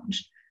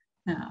challenge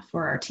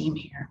for our team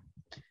here.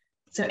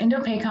 So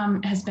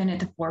INDOPACOM has been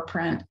at the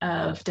forefront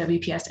of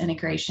WPS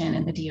integration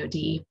in the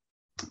DoD.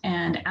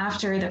 And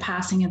after the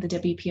passing of the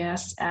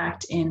WPS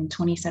Act in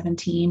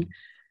 2017,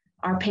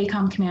 our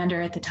PACOM commander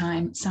at the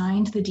time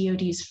signed the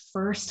DoD's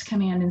first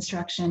command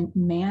instruction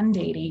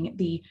mandating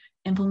the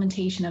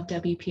implementation of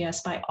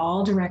WPS by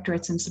all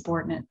directorates and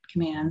subordinate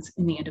commands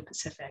in the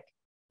Indo-Pacific.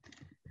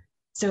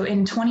 So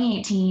in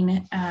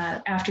 2018,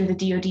 after the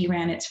DoD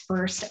ran its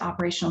first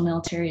operational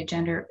military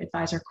gender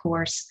advisor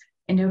course,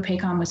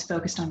 INDOPACOM was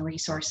focused on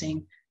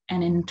resourcing,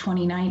 and in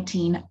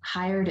 2019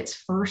 hired its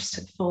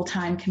first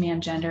full-time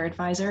command gender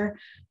advisor,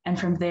 and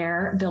from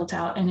there built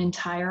out an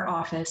entire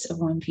office of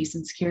women, peace,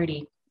 and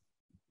security.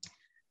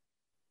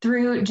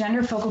 Through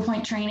gender focal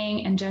point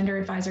training and gender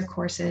advisor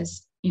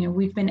courses,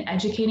 we've been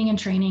educating and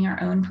training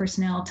our own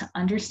personnel to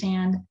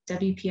understand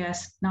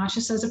WPS, not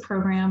just as a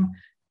program,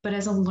 but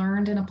as a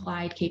learned and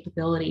applied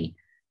capability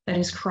that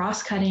is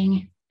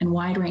cross-cutting and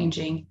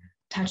wide-ranging,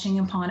 touching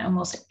upon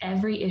almost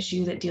every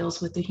issue that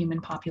deals with the human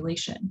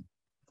population.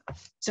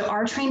 So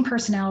our trained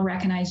personnel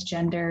recognize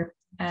gender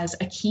as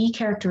a key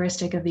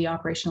characteristic of the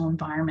operational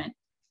environment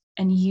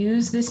and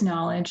use this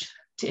knowledge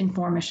to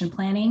inform mission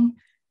planning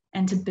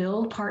and to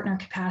build partner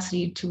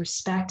capacity to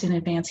respect and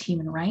advance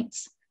human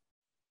rights,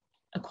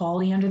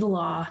 equality under the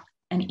law,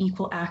 and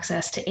equal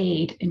access to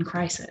aid in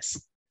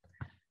crisis.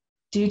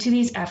 Due to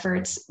these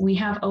efforts, we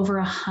have over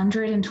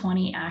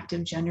 120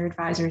 active gender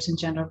advisors and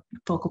gender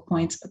focal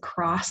points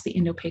across the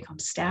INDOPACOM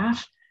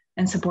staff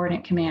and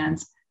subordinate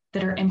commands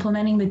that are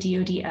implementing the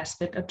DoD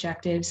SBIP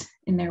objectives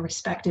in their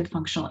respective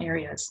functional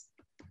areas.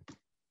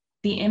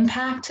 The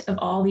impact of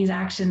all these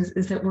actions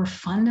is that we're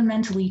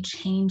fundamentally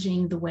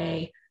changing the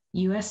way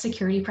U.S.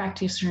 security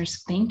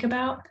practitioners think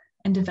about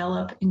and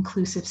develop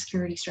inclusive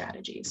security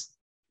strategies.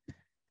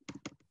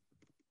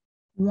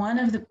 One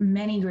of the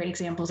many great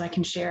examples I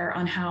can share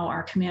on how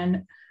our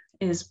command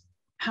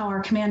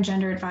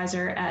gender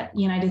advisor at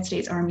United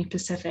States Army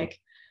Pacific,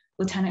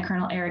 Lieutenant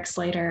Colonel Eric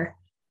Slater,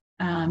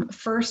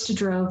 first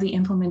drove the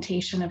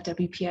implementation of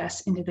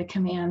WPS into the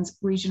command's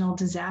regional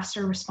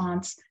disaster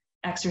response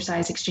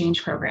exercise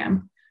exchange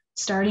program,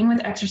 starting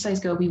with Exercise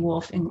Gobi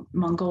Wolf in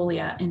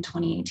Mongolia in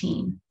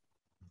 2018.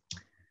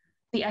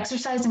 The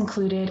exercise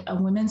included a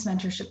women's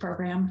mentorship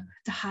program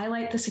to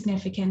highlight the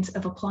significance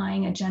of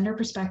applying a gender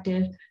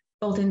perspective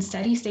both in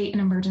steady state and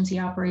emergency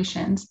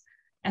operations,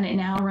 and it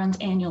now runs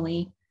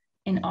annually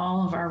in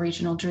all of our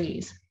regional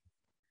DREs.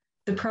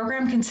 The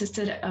program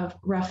consisted of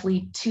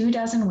roughly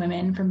 24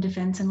 women from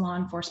defense and law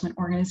enforcement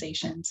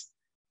organizations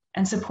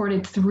and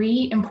supported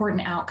 3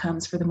 important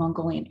outcomes for the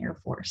Mongolian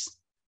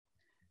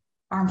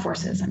Armed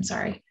Forces.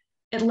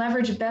 It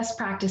leveraged best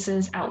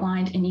practices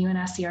outlined in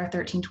UNSCR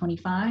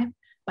 1325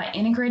 by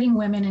integrating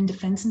women in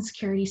defense and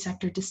security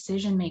sector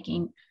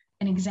decision-making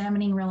and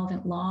examining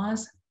relevant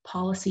laws,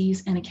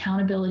 policies, and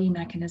accountability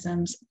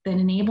mechanisms that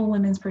enable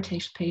women's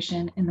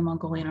participation in the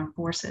Mongolian Armed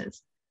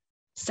Forces.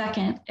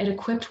 Second, it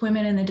equipped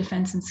women in the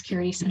defense and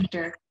security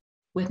sector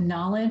with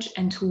knowledge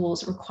and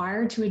tools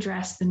required to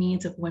address the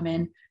needs of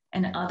women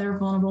and other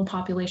vulnerable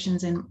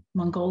populations in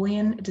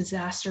Mongolian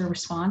disaster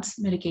response,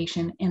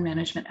 mitigation, and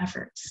management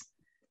efforts.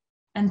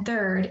 And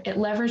third, it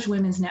leveraged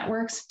women's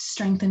networks to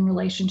strengthen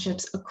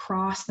relationships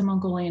across the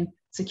Mongolian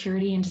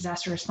security and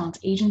disaster response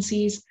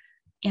agencies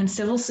and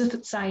civil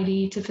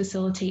society to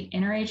facilitate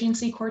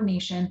interagency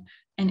coordination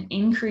and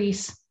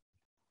increase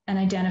and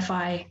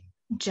identify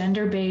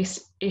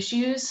gender-based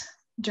issues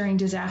during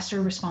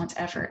disaster response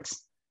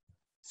efforts.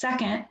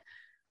 Second,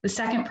 the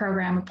second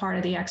program, a part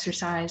of the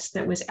exercise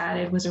that was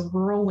added, was a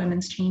Rural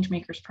Women's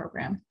Changemakers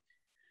program.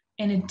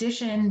 In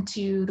addition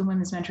to the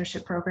Women's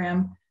Mentorship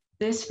Program,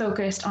 this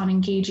focused on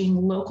engaging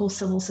local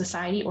civil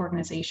society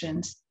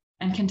organizations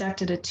and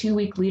conducted a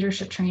 2-week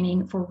leadership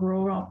training for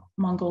rural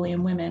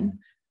Mongolian women.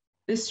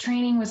 This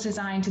training was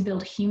designed to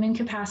build human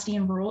capacity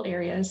in rural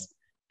areas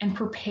and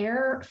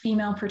prepare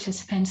female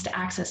participants to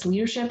access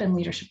leadership and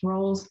leadership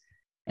roles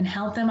and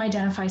help them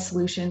identify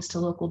solutions to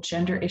local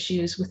gender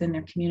issues within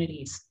their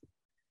communities.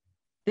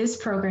 This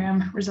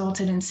program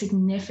resulted in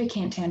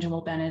significant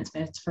tangible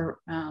benefits for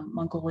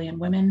Mongolian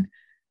women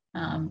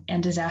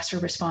and disaster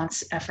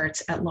response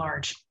efforts at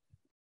large.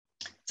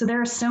 So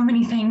there are so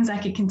many things I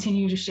could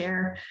continue to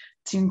share,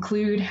 to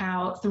include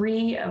how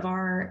 3 of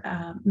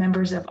our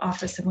members of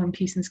Office of Women,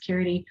 Peace and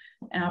Security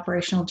and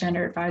Operational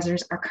Gender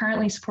Advisors are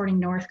currently supporting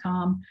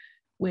NORTHCOM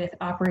with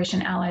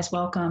Operation Allies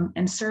Welcome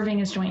and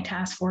serving as Joint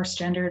Task Force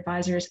Gender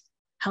Advisors,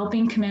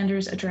 helping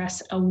commanders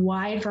address a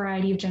wide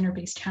variety of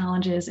gender-based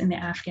challenges in the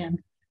Afghan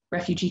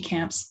refugee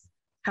camps.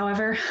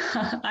 However,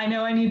 I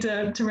know I need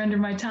to render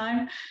my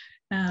time.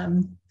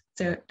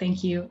 So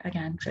thank you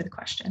again for the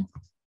question.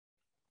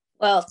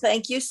 Well,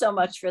 thank you so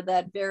much for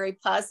that very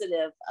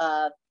positive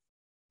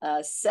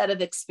set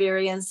of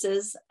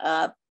experiences.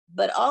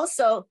 But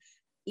also,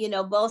 you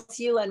know, both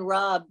you and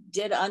Rob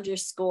did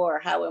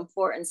underscore how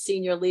important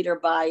senior leader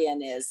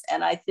buy-in is.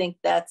 And I think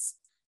that's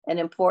an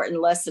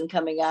important lesson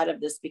coming out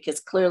of this,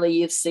 because clearly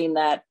you've seen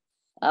that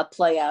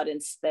play out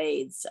in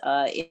spades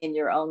in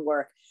your own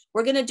work.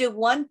 We're going to do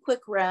one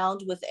quick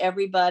round with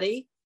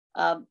everybody,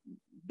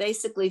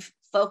 basically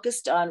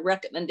focused on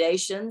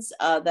recommendations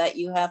that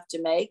you have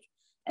to make.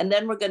 And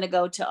then we're going to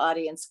go to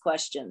audience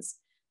questions.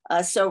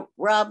 So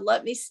Rob,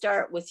 let me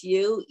start with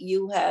you.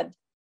 You had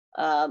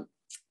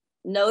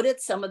noted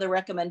some of the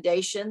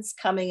recommendations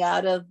coming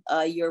out of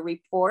your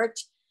report.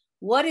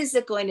 What is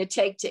it going to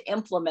take to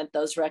implement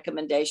those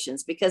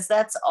recommendations? Because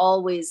that's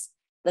always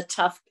the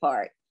tough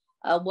part.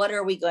 What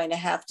are we going to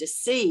have to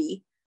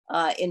see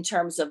in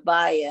terms of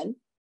buy-in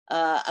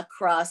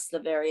across the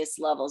various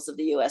levels of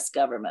the US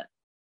government?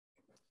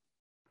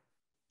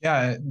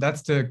 Yeah,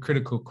 that's the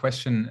critical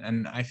question.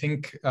 And I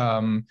think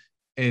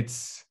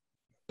it's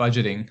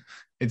budgeting,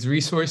 it's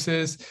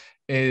resources,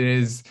 it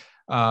is,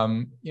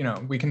 you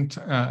know, we can,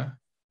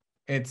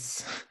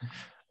 it's,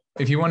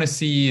 if you want to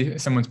see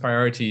someone's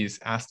priorities,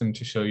 ask them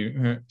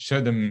to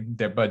show them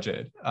their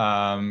budget,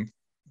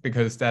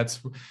 because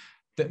that's,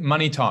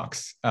 money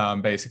talks,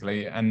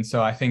 basically. And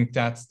so I think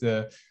that's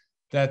the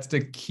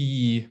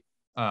key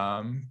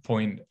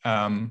point.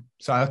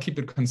 So I'll keep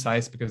it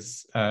concise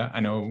because I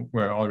know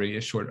we're already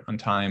short on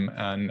time,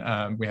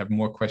 and we have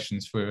more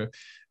questions for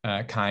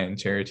Kai and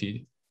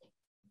Charity.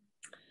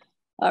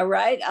 All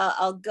right,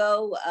 I'll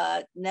go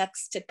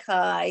next to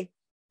Kai.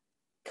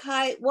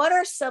 Kai, what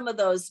are some of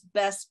those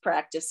best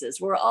practices?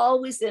 We're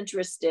always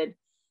interested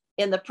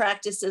in the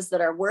practices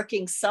that are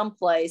working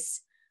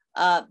someplace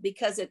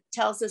because it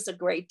tells us a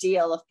great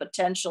deal of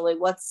potentially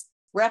what's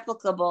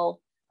replicable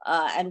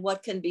and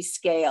what can be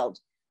scaled.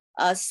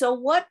 So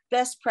what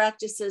best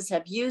practices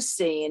have you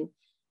seen,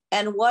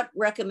 and what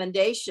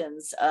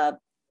recommendations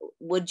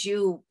would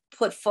you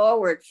put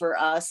forward for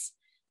us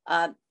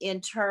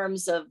in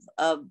terms of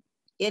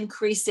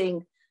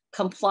increasing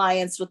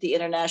compliance with the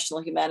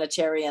international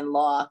humanitarian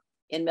law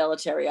in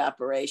military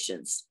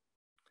operations?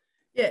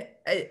 Yeah,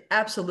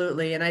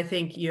 absolutely. And I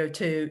think, you know,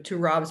 to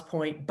Rob's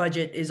point,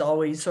 budget is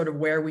always sort of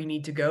where we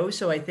need to go.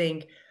 So I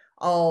think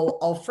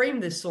I'll frame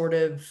this sort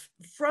of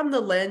from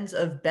the lens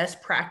of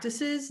best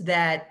practices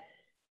that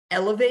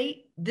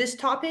elevate this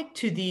topic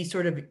to the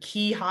sort of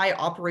key high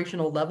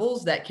operational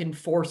levels that can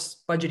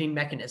force budgeting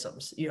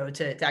mechanisms, you know,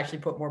 to actually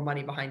put more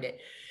money behind it.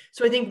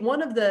 So I think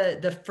one of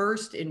the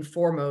first and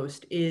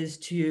foremost is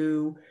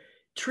to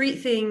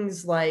treat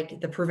things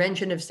like the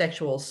prevention of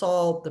sexual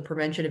assault, the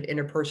prevention of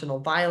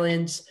interpersonal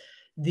violence,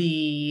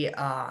 the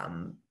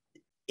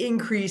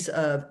increase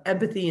of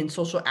empathy and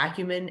social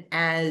acumen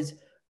as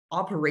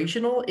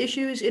operational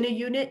issues in a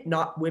unit,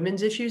 not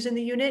women's issues in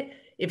the unit.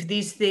 If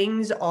these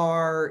things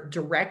are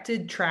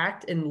directed,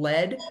 tracked, and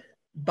led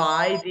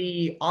by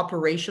the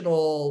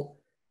operational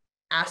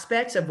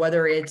aspects of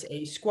whether it's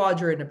a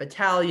squadron, a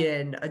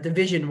battalion, a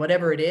division,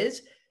 whatever it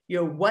is, you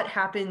know, what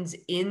happens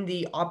in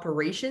the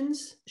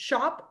operations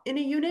shop in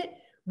a unit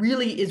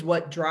really is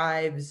what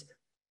drives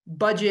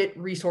budget,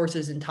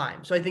 resources, and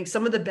time. So I think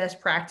some of the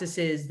best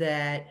practices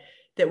that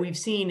we've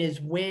seen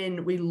is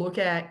when we look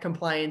at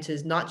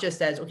compliances, not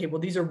just as, okay, well,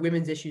 these are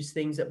women's issues,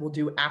 things that we'll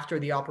do after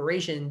the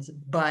operations,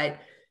 but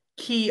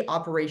key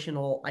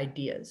operational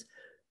ideas.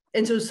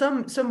 And so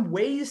some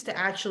ways to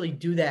actually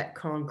do that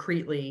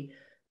concretely.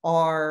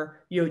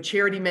 are,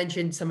 Charity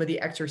mentioned some of the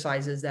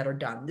exercises that are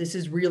done. This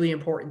is really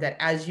important that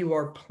as you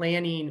are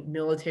planning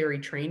military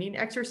training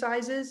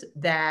exercises,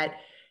 that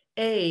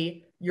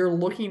you're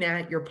looking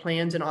at your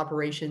plans and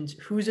operations,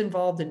 who's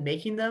involved in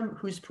making them,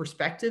 whose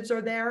perspectives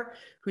are there,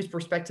 whose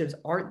perspectives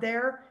aren't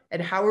there,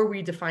 and how are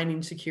we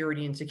defining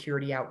security and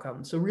security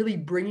outcomes. So really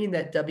bringing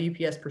that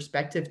WPS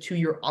perspective to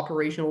your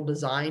operational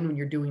design when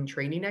you're doing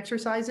training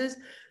exercises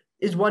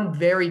is one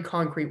very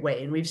concrete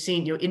way. And we've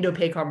seen,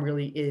 Indo-PACOM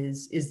really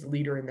is the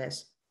leader in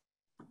this.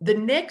 The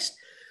next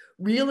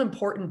real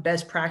important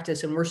best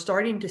practice, and we're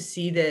starting to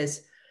see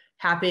this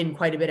happen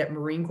quite a bit at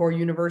Marine Corps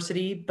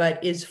University,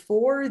 but is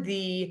for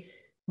the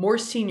more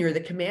senior, the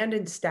command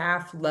and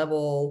staff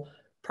level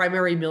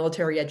primary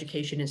military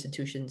education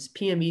institutions,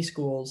 PME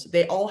schools.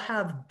 They all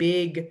have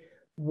big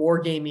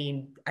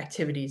wargaming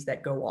activities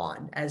that go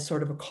on as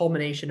sort of a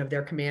culmination of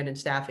their command and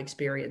staff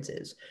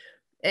experiences.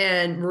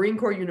 And Marine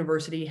Corps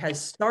University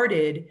has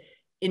started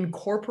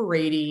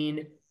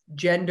incorporating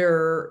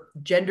gendered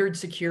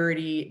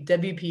security,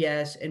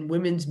 WPS, and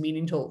women's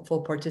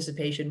meaningful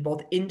participation,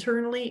 both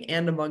internally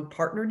and among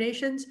partner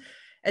nations,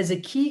 as a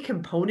key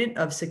component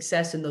of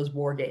success in those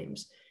war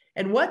games.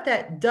 And what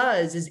that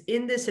does is,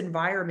 in this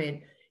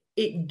environment,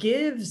 it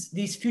gives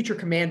these future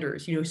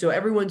commanders, so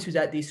everyone who's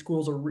at these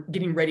schools are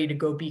getting ready to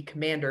go be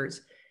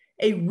commanders,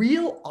 a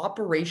real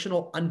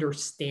operational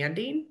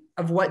understanding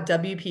of what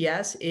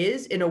WPS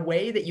is in a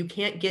way that you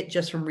can't get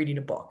just from reading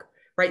a book,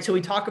 right? So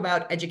we talk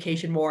about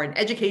education more, and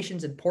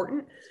education's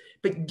important,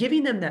 but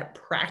giving them that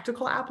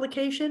practical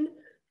application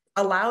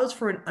allows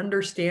for an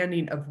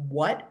understanding of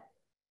what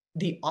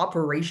the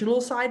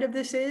operational side of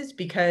this is.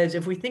 Because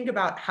if we think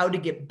about how to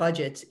get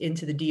budgets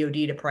into the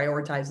DoD to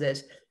prioritize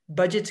this,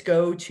 budgets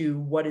go to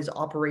what is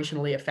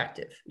operationally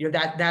effective.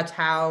 That's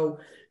how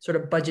sort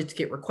of budgets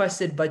get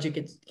requested,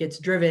 budget gets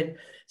driven.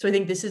 So I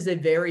think this is a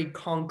very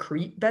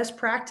concrete best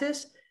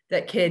practice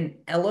that can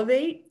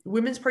elevate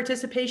women's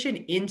participation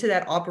into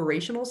that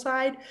operational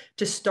side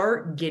to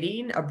start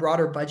getting a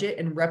broader budget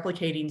and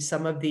replicating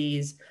some of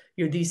these,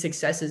 these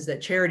successes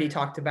that Charity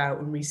talked about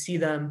when we see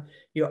them,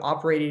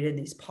 operating in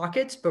these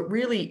pockets, but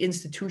really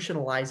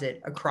institutionalize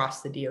it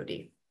across the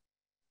DoD.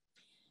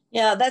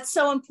 Yeah, that's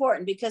so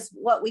important, because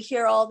what we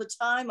hear all the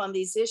time on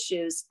these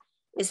issues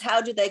is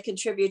how do they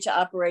contribute to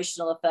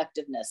operational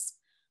effectiveness?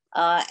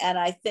 And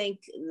I think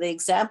the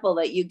example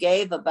that you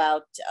gave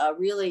about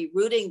really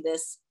rooting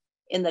this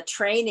in the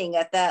training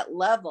at that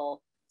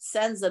level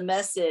sends a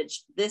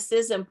message. This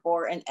is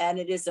important, and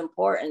it is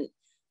important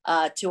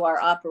to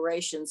our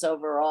operations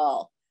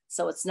overall.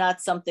 So it's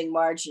not something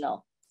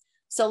marginal.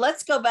 So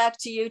let's go back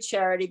to you,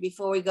 Charity,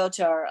 before we go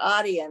to our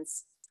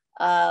audience.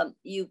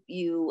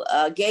 You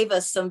gave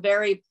us some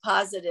very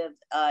positive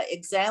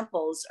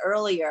examples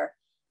earlier,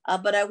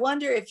 but I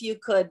wonder if you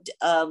could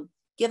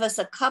give us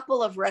a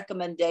couple of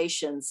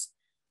recommendations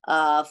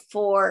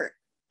for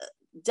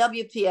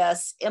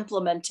WPS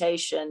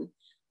implementation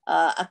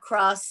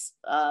across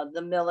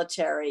the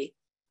military.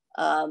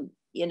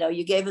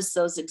 You gave us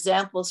those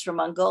examples from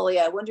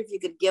Mongolia. I wonder if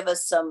you could give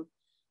us some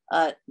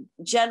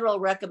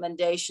general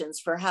recommendations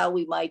for how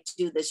we might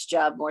do this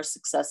job more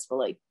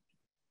successfully.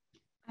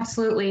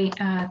 Absolutely.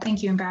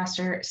 Thank you,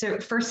 Ambassador. So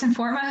first and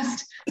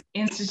foremost,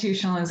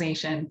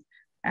 institutionalization.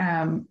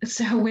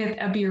 So with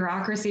a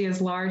bureaucracy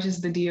as large as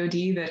the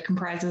DoD that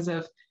comprises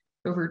of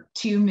over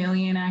 2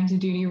 million active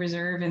duty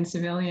reserve and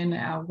civilian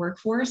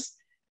workforce,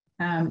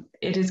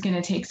 it is going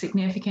to take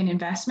significant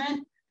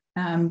investment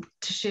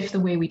to shift the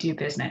way we do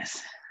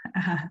business.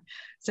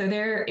 So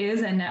there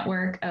is a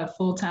network of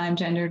full-time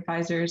gender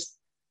advisors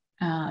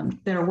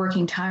that are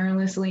working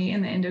tirelessly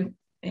in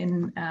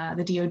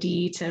the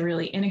DoD to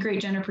really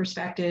integrate gender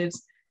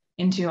perspectives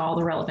into all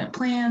the relevant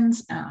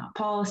plans,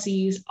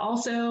 policies,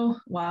 also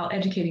while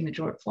educating the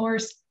joint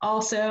force,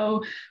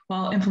 also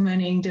while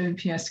implementing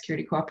WPS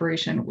security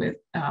cooperation with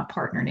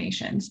partner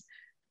nations.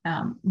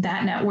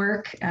 That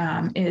network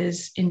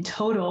is in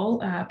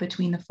total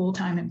between the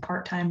full-time and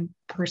part-time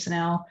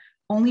personnel,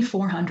 only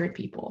 400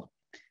 people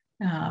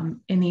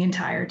in the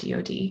entire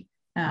DoD,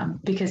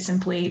 because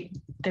simply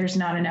there's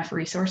not enough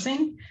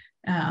resourcing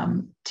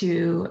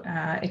to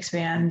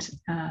expand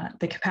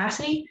the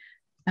capacity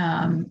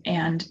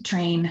and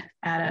train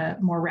at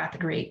a more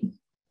rapid rate.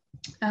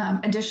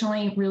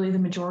 Additionally, really the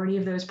majority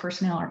of those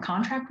personnel are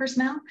contract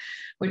personnel,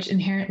 which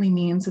inherently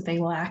means that they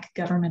lack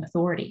government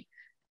authority.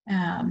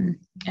 And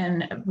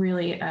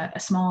really a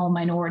small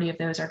minority of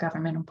those are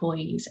government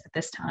employees at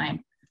this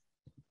time.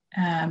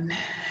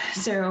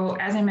 So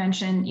as I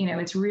mentioned,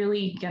 it's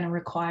really going to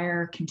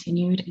require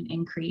continued and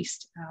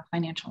increased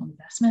financial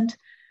investment,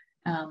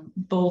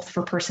 both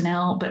for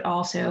personnel, but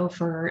also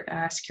for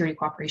security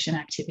cooperation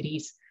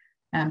activities.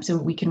 So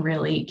we can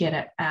really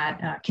get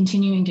at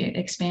continuing to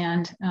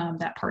expand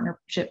that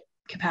partnership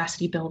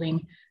capacity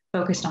building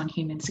focused on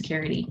human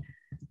security.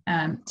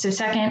 So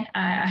second,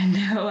 I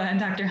know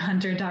Dr.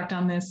 Hunter talked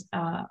on this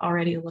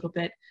already a little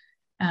bit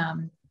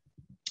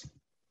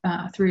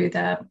through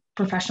the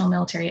professional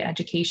military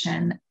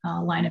education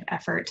line of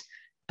effort,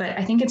 But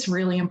I think it's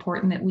really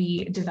important that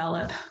we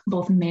develop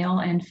both male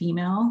and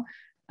female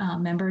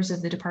members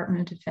of the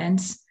Department of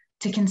Defense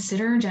to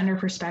consider gender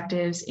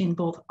perspectives in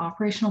both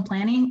operational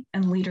planning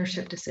and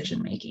leadership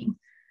decision-making.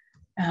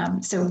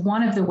 So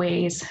one of the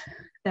ways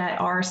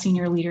that our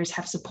senior leaders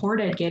have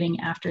supported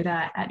getting after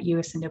that at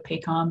US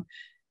Indo-PACOM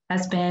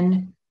has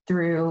been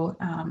through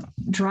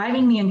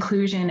driving the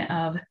inclusion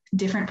of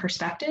different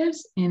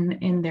perspectives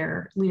in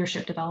their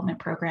leadership development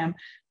program.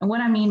 And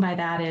what I mean by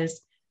that is,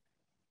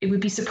 it would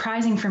be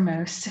surprising for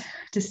most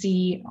to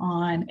see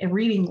on a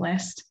reading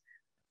list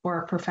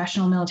for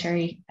professional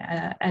military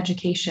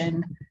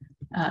education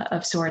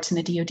of sorts in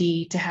the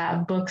DoD to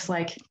have books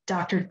like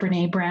Dr.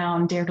 Brene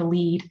Brown, Dare to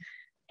Lead,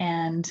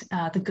 and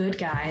The Good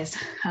Guys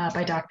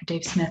by Dr.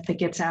 Dave Smith that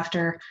gets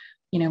after,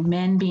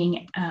 men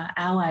being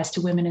allies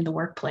to women in the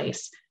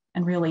workplace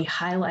and really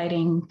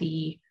highlighting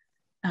the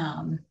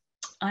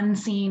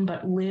unseen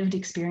but lived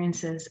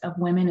experiences of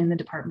women in the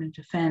Department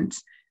of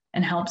Defense,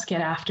 and helps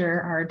get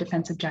after our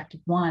Defense Objective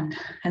 1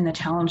 and the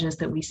challenges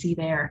that we see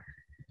there.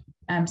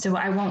 So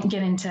I won't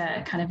get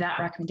into kind of that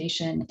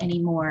recommendation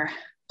anymore.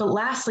 But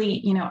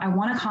lastly, I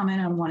want to comment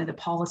on one of the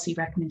policy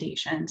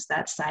recommendations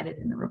that's cited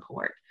in the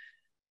report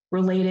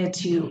related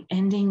to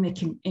ending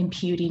the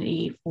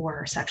impunity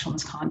for sexual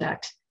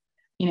misconduct.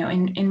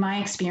 In my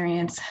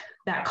experience,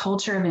 that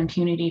culture of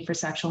impunity for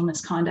sexual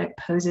misconduct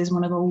poses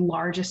one of the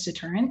largest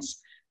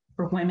deterrents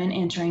for women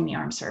entering the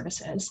armed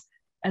services,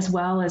 as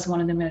well as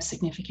one of the most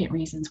significant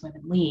reasons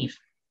women leave.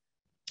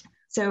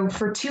 So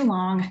for too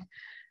long,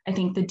 I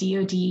think the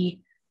DoD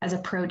has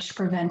approached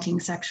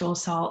preventing sexual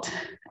assault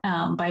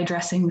by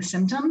addressing the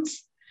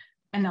symptoms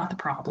and not the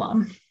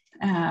problem.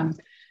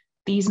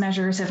 These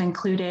measures have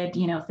included,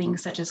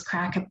 things such as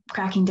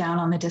cracking down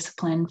on the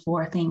discipline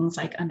for things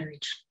like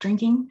underage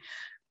drinking,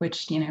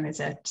 which, is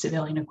a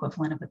civilian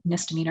equivalent of a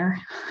misdemeanor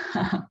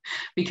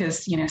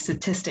because,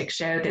 statistics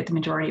show that the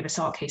majority of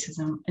assault cases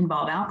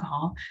involve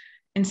alcohol,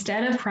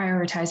 instead of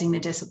prioritizing the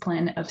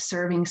discipline of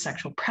serving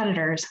sexual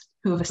predators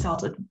who have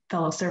assaulted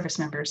fellow service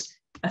members,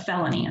 a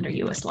felony under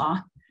US law.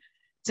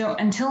 So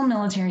until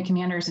military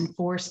commanders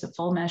enforce the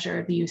full measure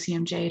of the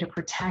UCMJ to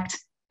protect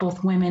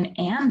both women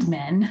and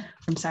men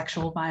from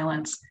sexual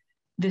violence,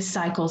 this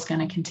cycle is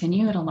going to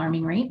continue at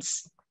alarming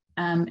rates.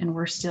 And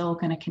we're still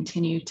going to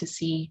continue to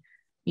see,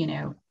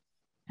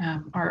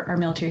 our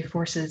military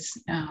forces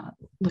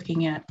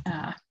looking at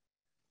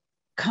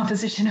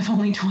composition of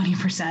only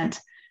 20%.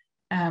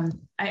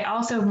 I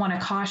also want to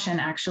caution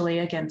actually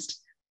against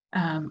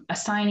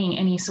assigning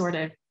any sort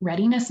of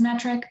readiness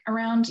metric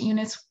around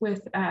units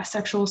with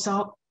sexual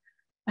assault,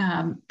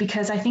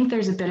 because I think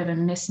there's a bit of a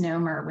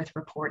misnomer with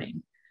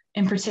reporting,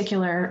 in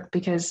particular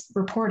because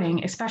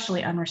reporting,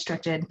 especially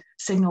unrestricted,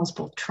 signals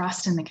both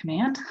trust in the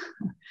command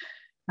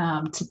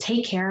to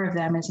take care of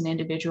them as an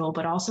individual,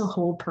 but also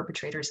hold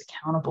perpetrators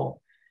accountable.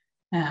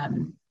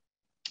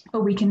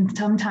 But we can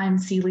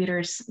sometimes see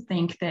leaders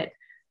think that,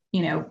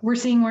 we're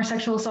seeing more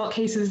sexual assault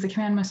cases, the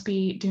command must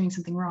be doing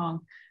something wrong.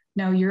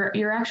 No,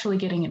 you're actually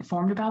getting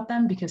informed about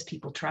them because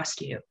people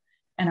trust you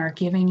and are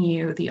giving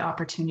you the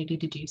opportunity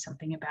to do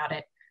something about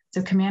it.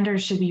 So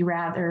commanders should be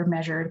rather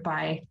measured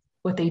by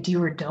what they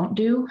do or don't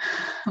do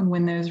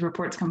when those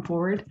reports come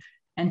forward,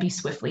 and be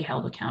swiftly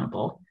held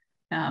accountable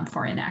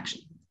for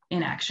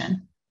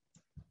inaction.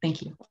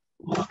 Thank you.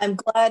 I'm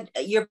glad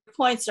your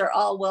points are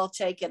all well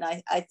taken.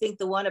 I think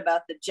the one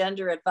about the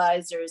gender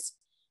advisors,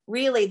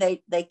 really,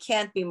 they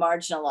can't be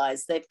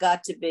marginalized. They've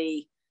got to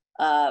be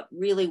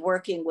really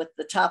working with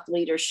the top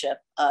leadership.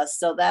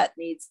 So that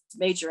needs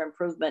major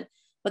improvement.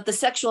 But the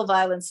sexual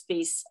violence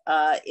piece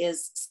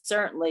is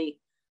certainly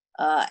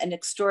an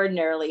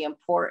extraordinarily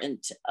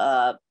important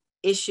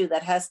issue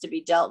that has to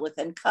be dealt with.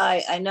 And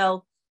Kai, I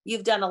know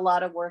you've done a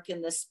lot of work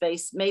in this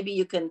space. Maybe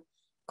you can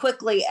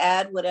quickly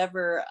add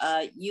whatever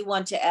you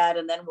want to add,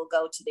 and then we'll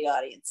go to the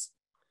audience.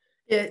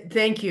 Yeah,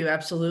 thank you.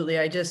 Absolutely.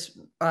 I just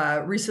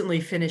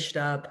recently finished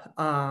up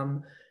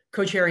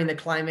co-chairing the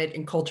climate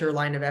and culture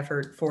line of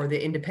effort for the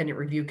Independent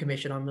Review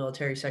Commission on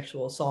Military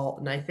Sexual Assault.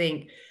 And I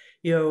think,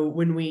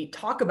 when we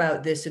talk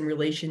about this in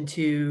relation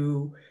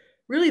to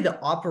really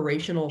the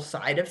operational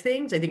side of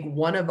things, I think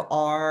one of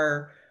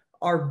our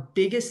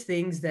biggest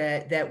things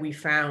that we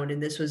found,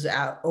 and this was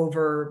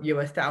over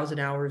 1,000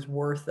 hours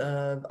worth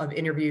of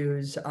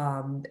interviews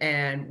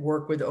and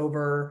work with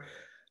over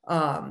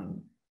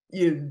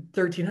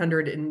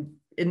 1,300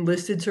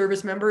 enlisted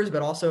service members,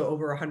 but also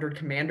over 100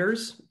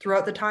 commanders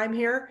throughout the time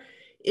here,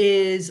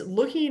 is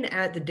looking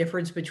at the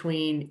difference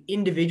between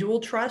individual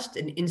trust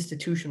and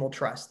institutional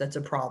trust. That's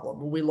a problem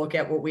when we look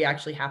at what we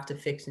actually have to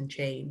fix and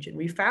change. And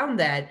we found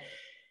that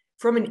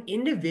from an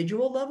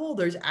individual level,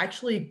 there's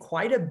actually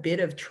quite a bit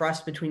of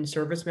trust between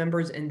service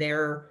members and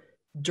their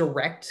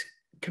direct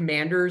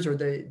commanders, or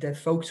the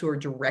folks who are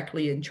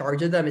directly in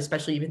charge of them,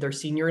 especially even their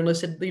senior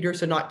enlisted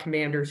leaders. So not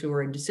commanders who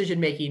are in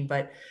decision-making,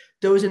 but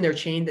those in their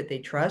chain that they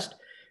trust.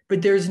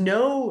 But there's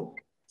no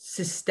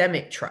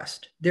systemic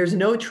trust. There's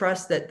no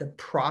trust that the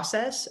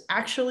process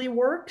actually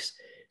works.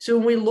 So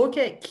when we look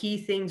at key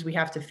things we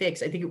have to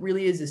fix, I think it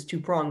really is this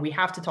two-pronged. We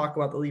have to talk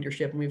about the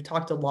leadership, and we've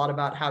talked a lot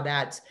about how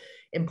that's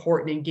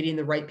important in getting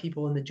the right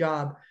people in the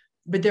job.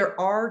 But there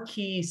are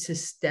key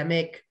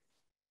systemic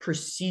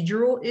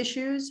procedural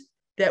issues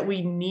that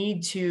we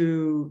need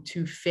to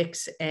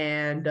fix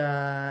and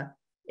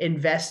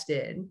invest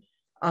in,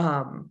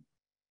 and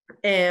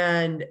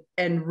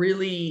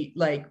really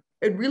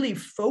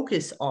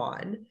focus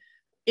on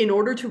in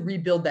order to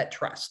rebuild that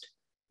trust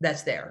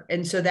that's there.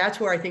 And so that's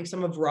where I think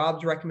some of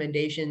Rob's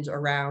recommendations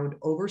around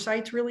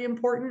oversight is really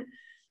important.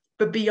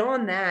 But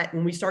beyond that,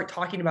 when we start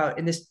talking about,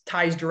 and this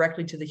ties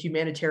directly to the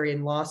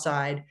humanitarian law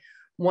side,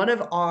 one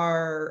of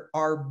our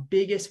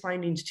biggest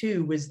findings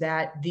too was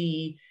that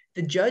the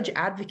judge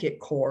advocate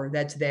corps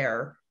that's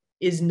there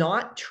is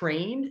not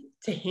trained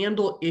to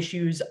handle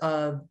issues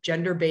of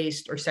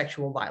gender-based or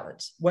sexual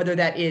violence, whether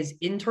that is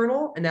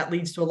internal, and that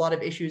leads to a lot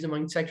of issues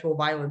among sexual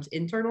violence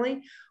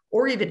internally,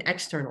 or even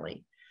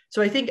externally.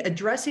 So I think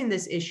addressing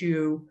this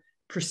issue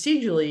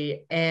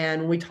procedurally,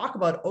 and when we talk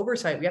about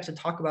oversight, we have to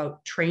talk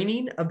about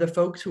training of the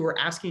folks who are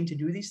asking to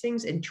do these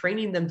things and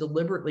training them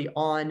deliberately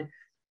on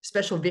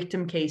special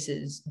victim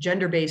cases,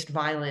 gender-based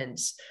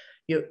violence,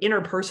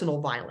 interpersonal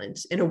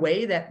violence in a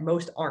way that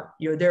most aren't.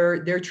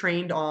 They're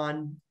trained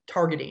on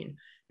targeting,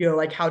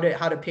 like how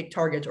to pick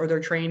targets, or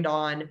they're trained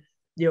on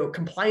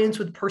compliance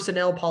with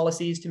personnel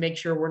policies to make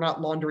sure we're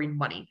not laundering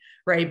money,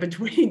 right,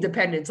 between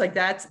dependents. Like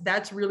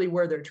that's really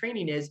where their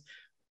training is.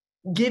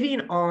 Giving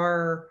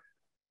our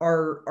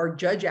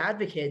judge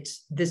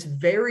advocates this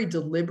very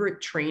deliberate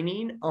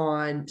training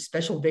on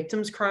special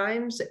victims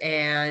crimes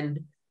and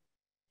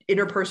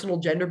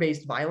interpersonal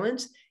gender-based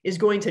violence is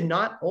going to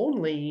not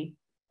only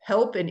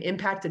help and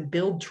impact and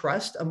build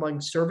trust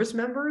among service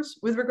members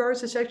with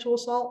regards to sexual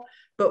assault,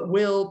 but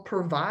will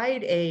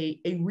provide a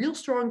real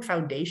strong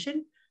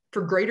foundation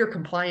for greater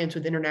compliance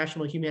with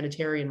international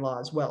humanitarian law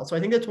as well. So I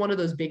think that's one of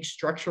those big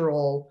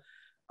structural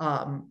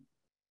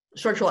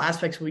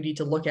aspects we need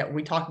to look at when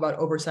we talk about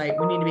oversight.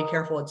 We need to be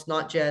careful. It's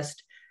not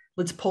just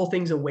let's pull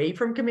things away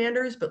from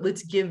commanders, but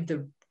let's give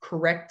the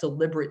correct,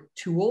 deliberate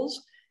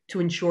tools to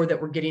ensure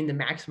that we're getting the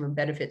maximum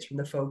benefits from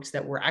the folks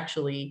that we're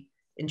actually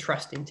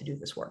entrusting to do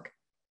this work.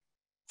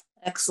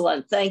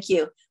 Excellent, thank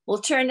you. We'll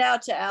turn now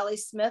to Allie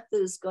Smith,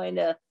 who's going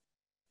to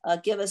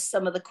give us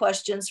some of the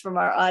questions from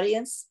our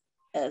audience,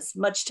 as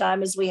much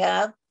time as we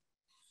have.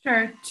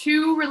 Sure,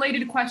 two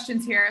related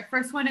questions here.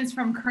 First one is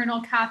from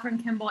Colonel Catherine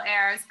Kimball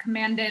Ayers,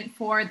 Commandant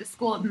for the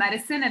School of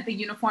Medicine at the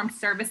Uniformed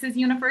Services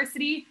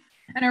University.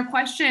 And her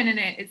question, and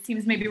it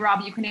seems maybe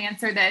Rob, you can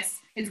answer this,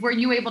 is were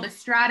you able to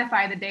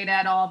stratify the data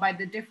at all by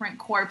the different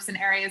corps and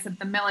areas of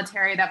the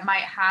military that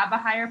might have a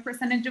higher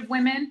percentage of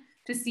women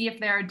to see if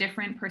there are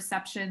different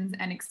perceptions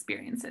and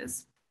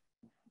experiences?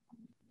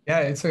 Yeah,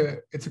 it's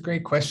a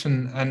great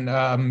question.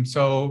 And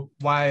so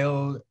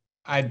while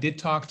I did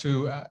talk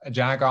to a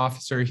JAG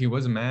officer, he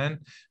was a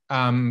man,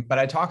 but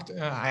I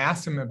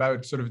asked him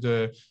about sort of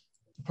the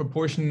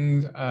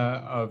proportion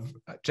of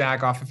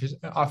JAG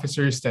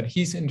officers that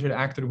he's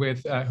interacted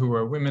with who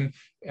were women,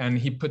 and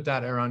he put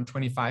that around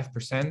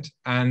 25%.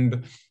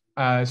 And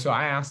so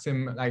I asked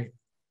him, like,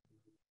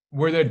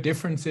 were there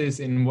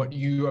differences in what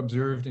you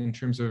observed in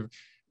terms of,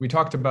 we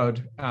talked about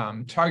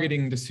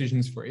targeting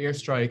decisions for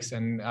airstrikes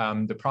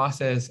and the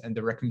process and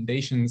the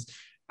recommendations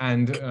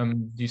and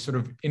the sort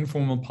of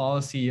informal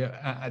policy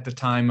at the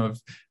time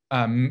of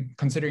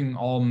considering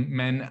all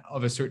men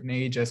of a certain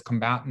age as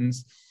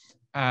combatants.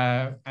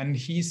 And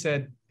he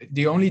said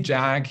the only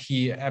JAG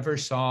he ever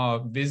saw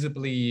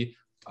visibly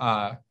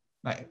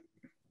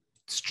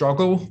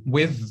struggle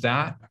with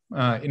that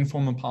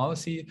informal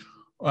policy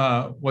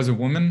was a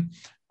woman.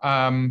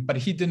 But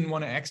he didn't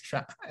want to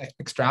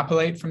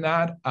extrapolate from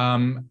that.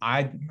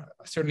 I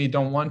certainly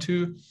don't want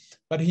to,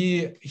 but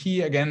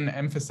he again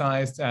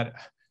emphasized that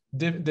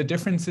the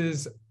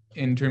differences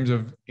in terms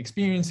of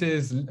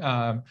experiences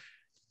are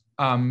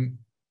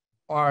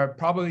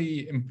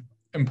probably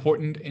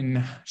important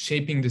in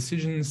shaping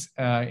decisions,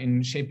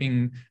 in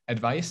shaping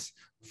advice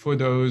for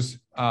those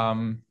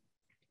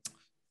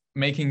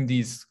making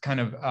these kind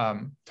of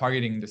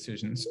targeting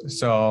decisions.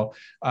 So,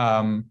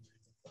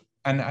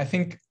 and I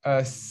think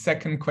a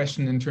second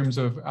question in terms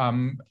of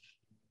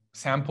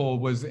sample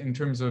was in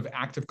terms of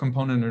active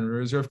component and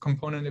reserve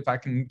component. If I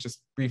can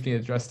just briefly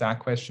address that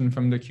question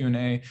from the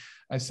Q&A,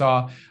 I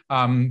saw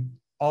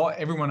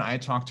everyone I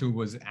talked to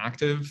was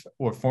active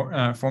or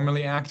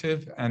formerly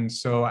active. And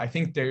so I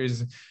think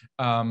there's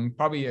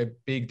probably a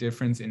big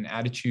difference in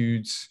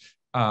attitudes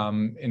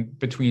in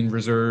between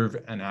reserve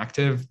and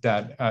active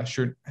that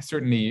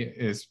certainly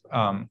is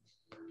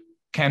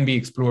can be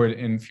explored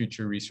in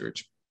future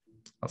research.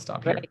 I'll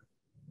stop here.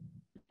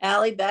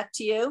 Allie, back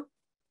to you.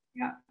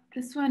 Yeah,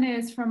 this one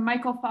is from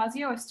Michael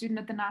Fazio, a student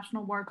at the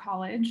National War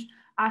College,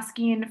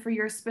 asking for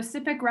your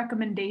specific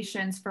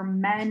recommendations for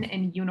men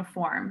in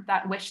uniform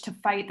that wish to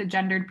fight the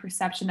gendered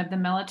perception of the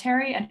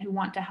military and who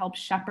want to help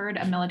shepherd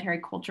a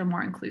military culture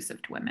more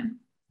inclusive to women.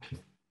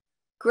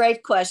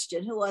 Great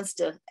question. Who wants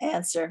to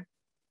answer?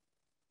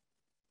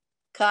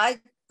 Kai,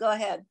 go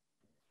ahead.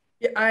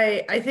 Yeah,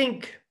 I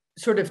think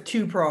sort of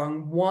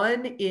two-pronged.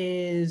 One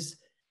is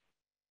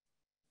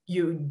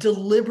you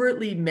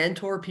deliberately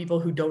mentor people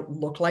who don't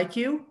look like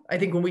you. I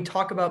think when we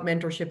talk about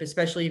mentorship,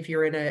 especially if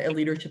you're in a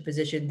leadership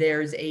position,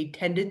 there's a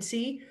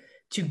tendency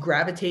to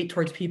gravitate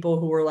towards people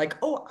who are like,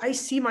 oh, I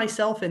see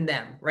myself in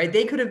them, right?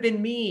 They could have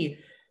been me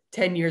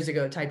 10 years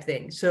ago type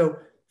thing. So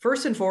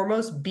first and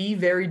foremost, be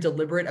very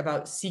deliberate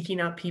about seeking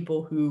out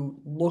people who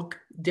look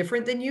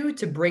different than you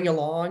to bring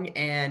along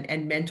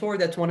and mentor.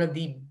 That's one of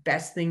the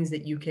best things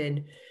that you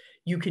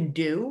can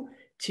do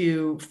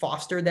to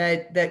foster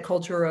that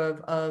culture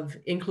of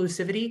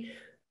inclusivity.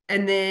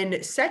 And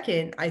then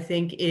second, I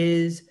think,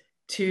 is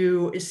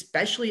to,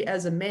 especially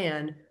as a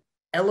man,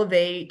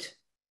 elevate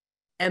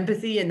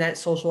empathy and that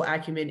social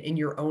acumen in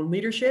your own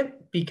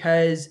leadership,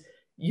 because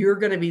you're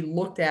going to be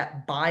looked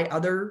at by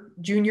other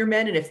junior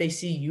men. And if they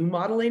see you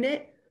modeling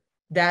it,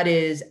 that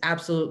is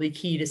absolutely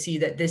key to see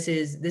that this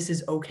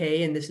is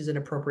okay and this is an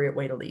appropriate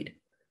way to lead.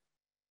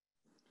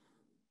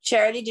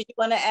 Charity, did you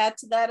want to add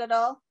to that at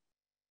all?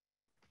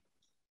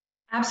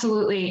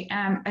 Absolutely.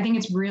 I think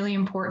it's really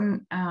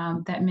important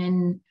that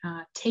men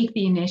take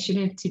the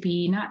initiative to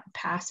be not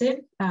passive,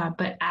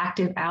 but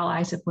active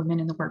allies of women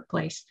in the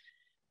workplace.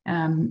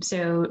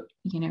 So,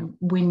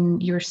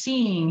 when you're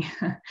seeing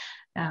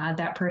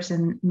that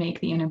person make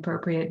the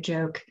inappropriate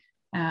joke,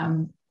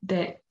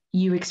 that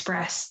you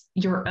express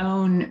your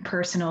own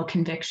personal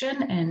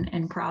conviction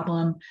and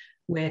problem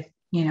with,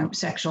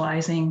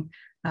 sexualizing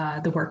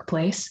the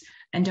workplace,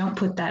 and don't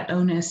put that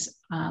onus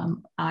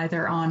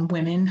either on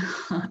women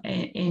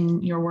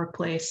in your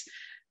workplace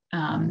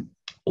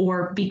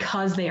or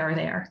because they are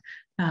there.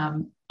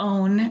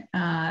 Own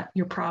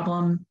your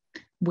problem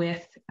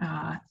with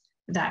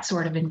that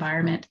sort of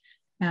environment.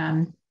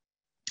 And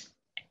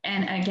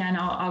again,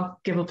 I'll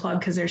give a plug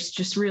because there's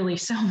just really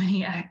so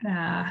many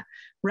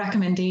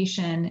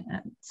recommendations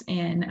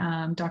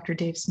in Dr.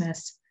 Dave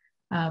Smith's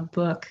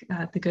book,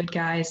 The Good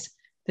Guys,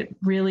 that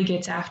really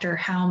gets after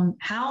how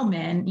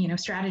men,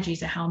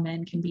 strategies of how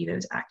men can be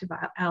those active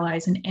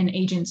allies and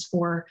agents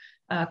for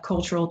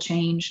cultural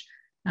change,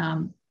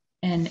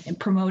 and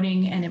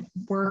promoting a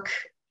work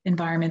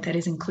environment that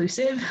is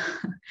inclusive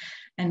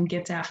and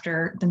gets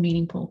after the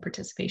meaningful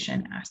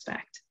participation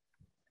aspect.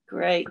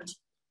 Great.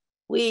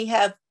 We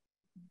have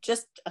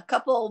just a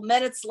couple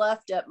minutes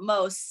left at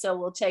most, so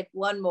we'll take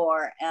one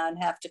more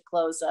and have to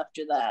close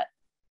after that.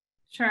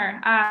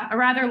 Sure. A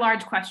rather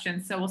large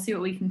question, so we'll see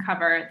what we can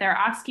cover. They're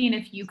asking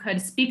if you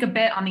could speak a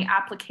bit on the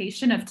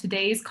application of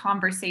today's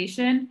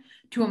conversation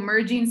to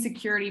emerging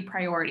security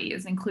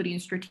priorities, including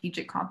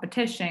strategic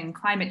competition,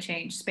 climate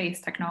change, space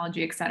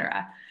technology, et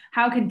cetera.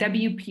 How can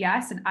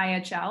WPS and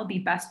IHL be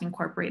best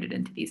incorporated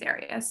into these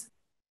areas?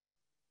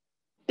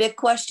 Big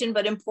question,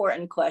 but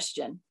important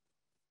question.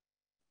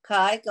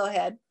 Kai, go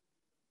ahead.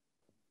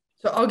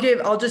 So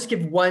I'll just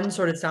give one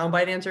sort of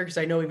soundbite answer, because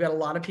I know we've got a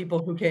lot of people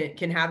who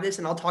can have this,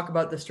 and I'll talk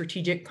about the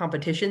strategic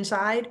competition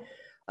side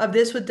of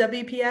this with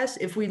WPS.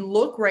 If we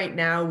look right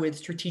now with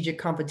strategic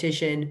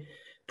competition,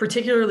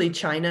 particularly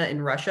China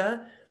and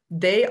Russia,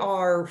 they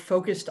are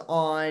focused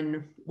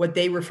on what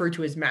they refer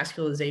to as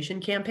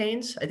masculization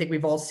campaigns. I think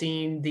we've all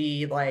seen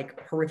the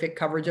horrific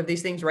coverage of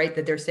these things, right?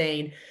 That they're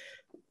saying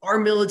our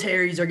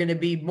militaries are going to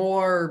be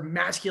more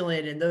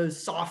masculine and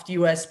those soft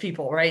US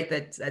people, right?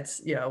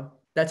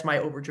 That's my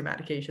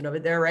overdramatification of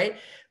it there, right?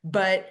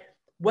 But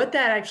what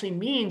that actually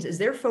means is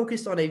they're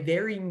focused on a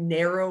very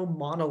narrow,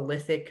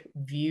 monolithic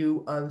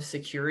view of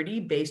security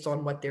based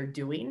on what they're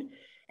doing.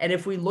 And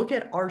if we look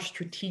at our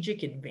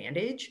strategic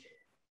advantage,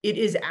 it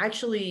is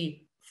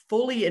actually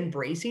fully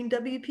embracing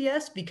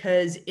WPS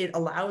because it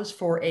allows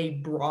for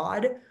a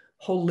broad,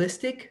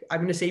 holistic, I'm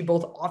going to say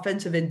both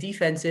offensive and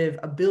defensive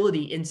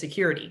ability in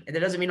security. And that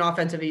doesn't mean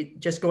offensively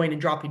just going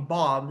and dropping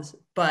bombs,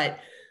 but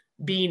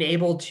being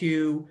able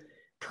to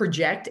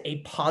project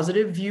a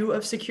positive view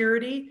of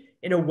security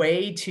in a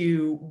way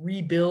to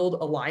rebuild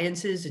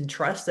alliances and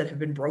trust that have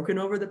been broken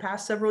over the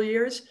past several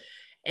years,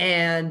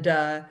 and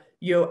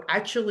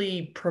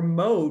actually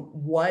promote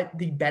what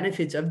the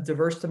benefits of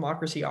diverse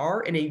democracy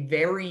are in a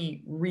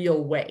very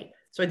real way.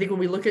 So I think when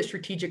we look at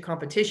strategic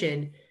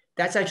competition,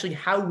 that's actually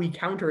how we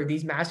counter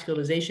these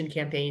masculinization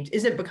campaigns,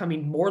 isn't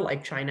becoming more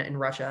like China and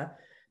Russia,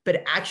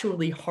 but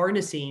actually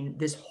harnessing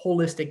this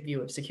holistic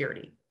view of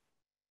security.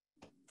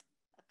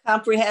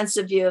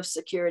 Comprehensive view of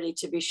security,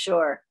 to be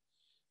sure.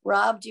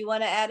 Rob, do you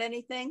want to add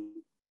anything?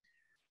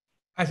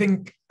 I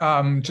think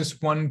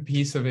just one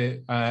piece of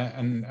it,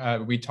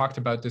 and we talked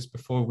about this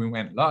before we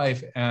went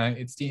live,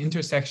 it's the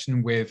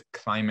intersection with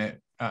climate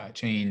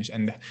change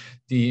and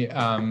the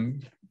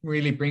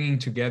really bringing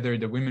together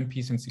the women,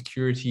 peace and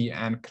security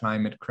and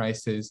climate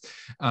crisis,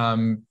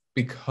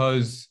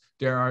 because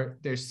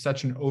there's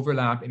such an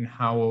overlap in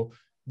how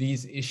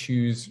these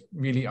issues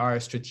really are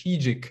a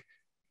strategic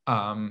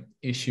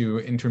issue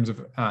in terms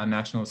of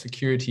national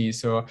security.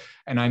 So,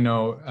 and I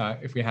know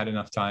if we had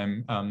enough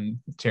time,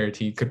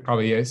 Charity could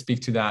probably speak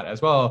to that as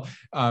well,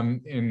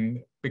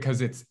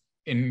 because it's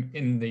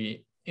in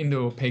the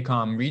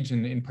Indo-PACOM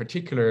region in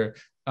particular,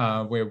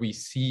 where we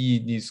see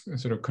these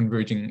sort of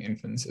converging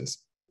influences.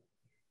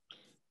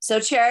 So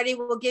Charity,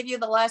 we'll give you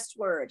the last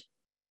word.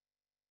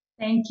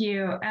 Thank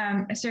you.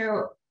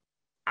 So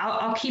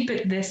I'll keep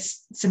it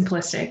this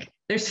simplistic.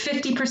 There's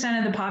 50%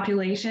 of the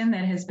population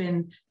that has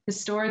been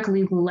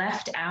historically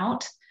left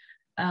out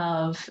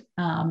of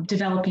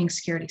developing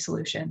security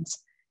solutions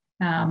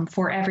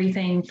for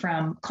everything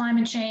from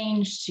climate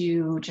change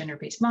to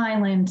gender-based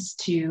violence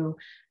to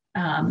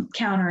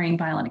countering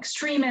violent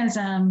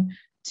extremism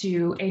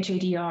to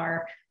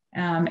HADR.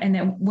 And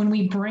then when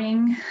we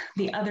bring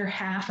the other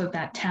half of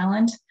that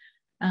talent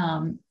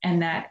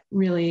and that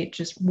really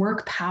just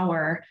work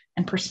power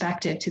and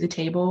perspective to the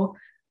table,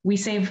 we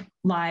save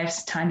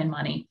lives, time, and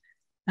money.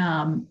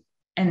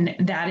 And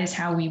that is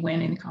how we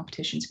win in the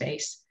competition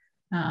space.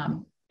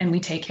 And we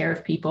take care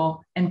of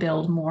people and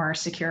build more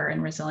secure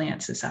and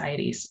resilient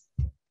societies.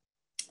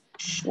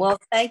 Well,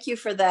 thank you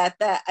for that.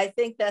 I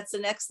think that's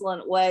an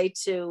excellent way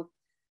to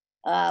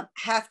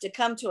have to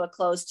come to a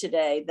close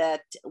today,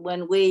 that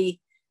when we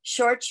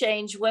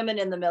shortchange women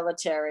in the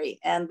military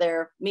and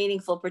their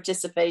meaningful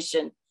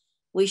participation,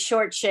 we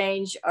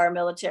shortchange our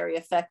military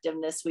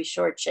effectiveness, we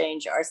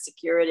shortchange our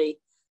security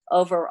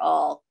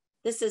overall.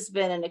 This has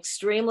been an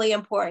extremely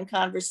important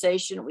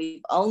conversation.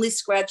 We've only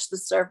scratched the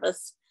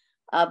surface,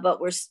 but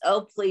we're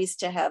so pleased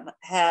to have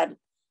had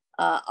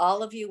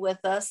all of you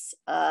with us,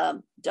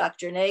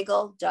 Dr.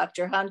 Nagel,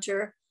 Dr.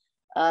 Hunter,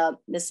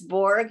 Ms.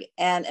 Borg,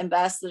 and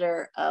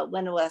Ambassador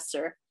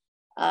Wenaweser.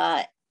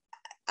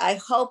 I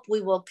hope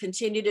we will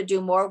continue to do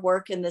more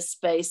work in this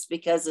space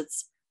because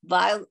it's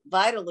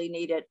vitally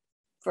needed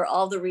for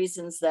all the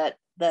reasons that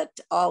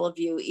all of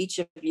you, each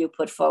of you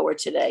put forward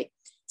today.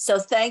 So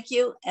thank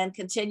you and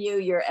continue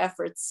your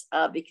efforts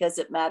because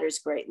it matters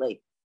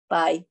greatly.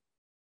 Bye.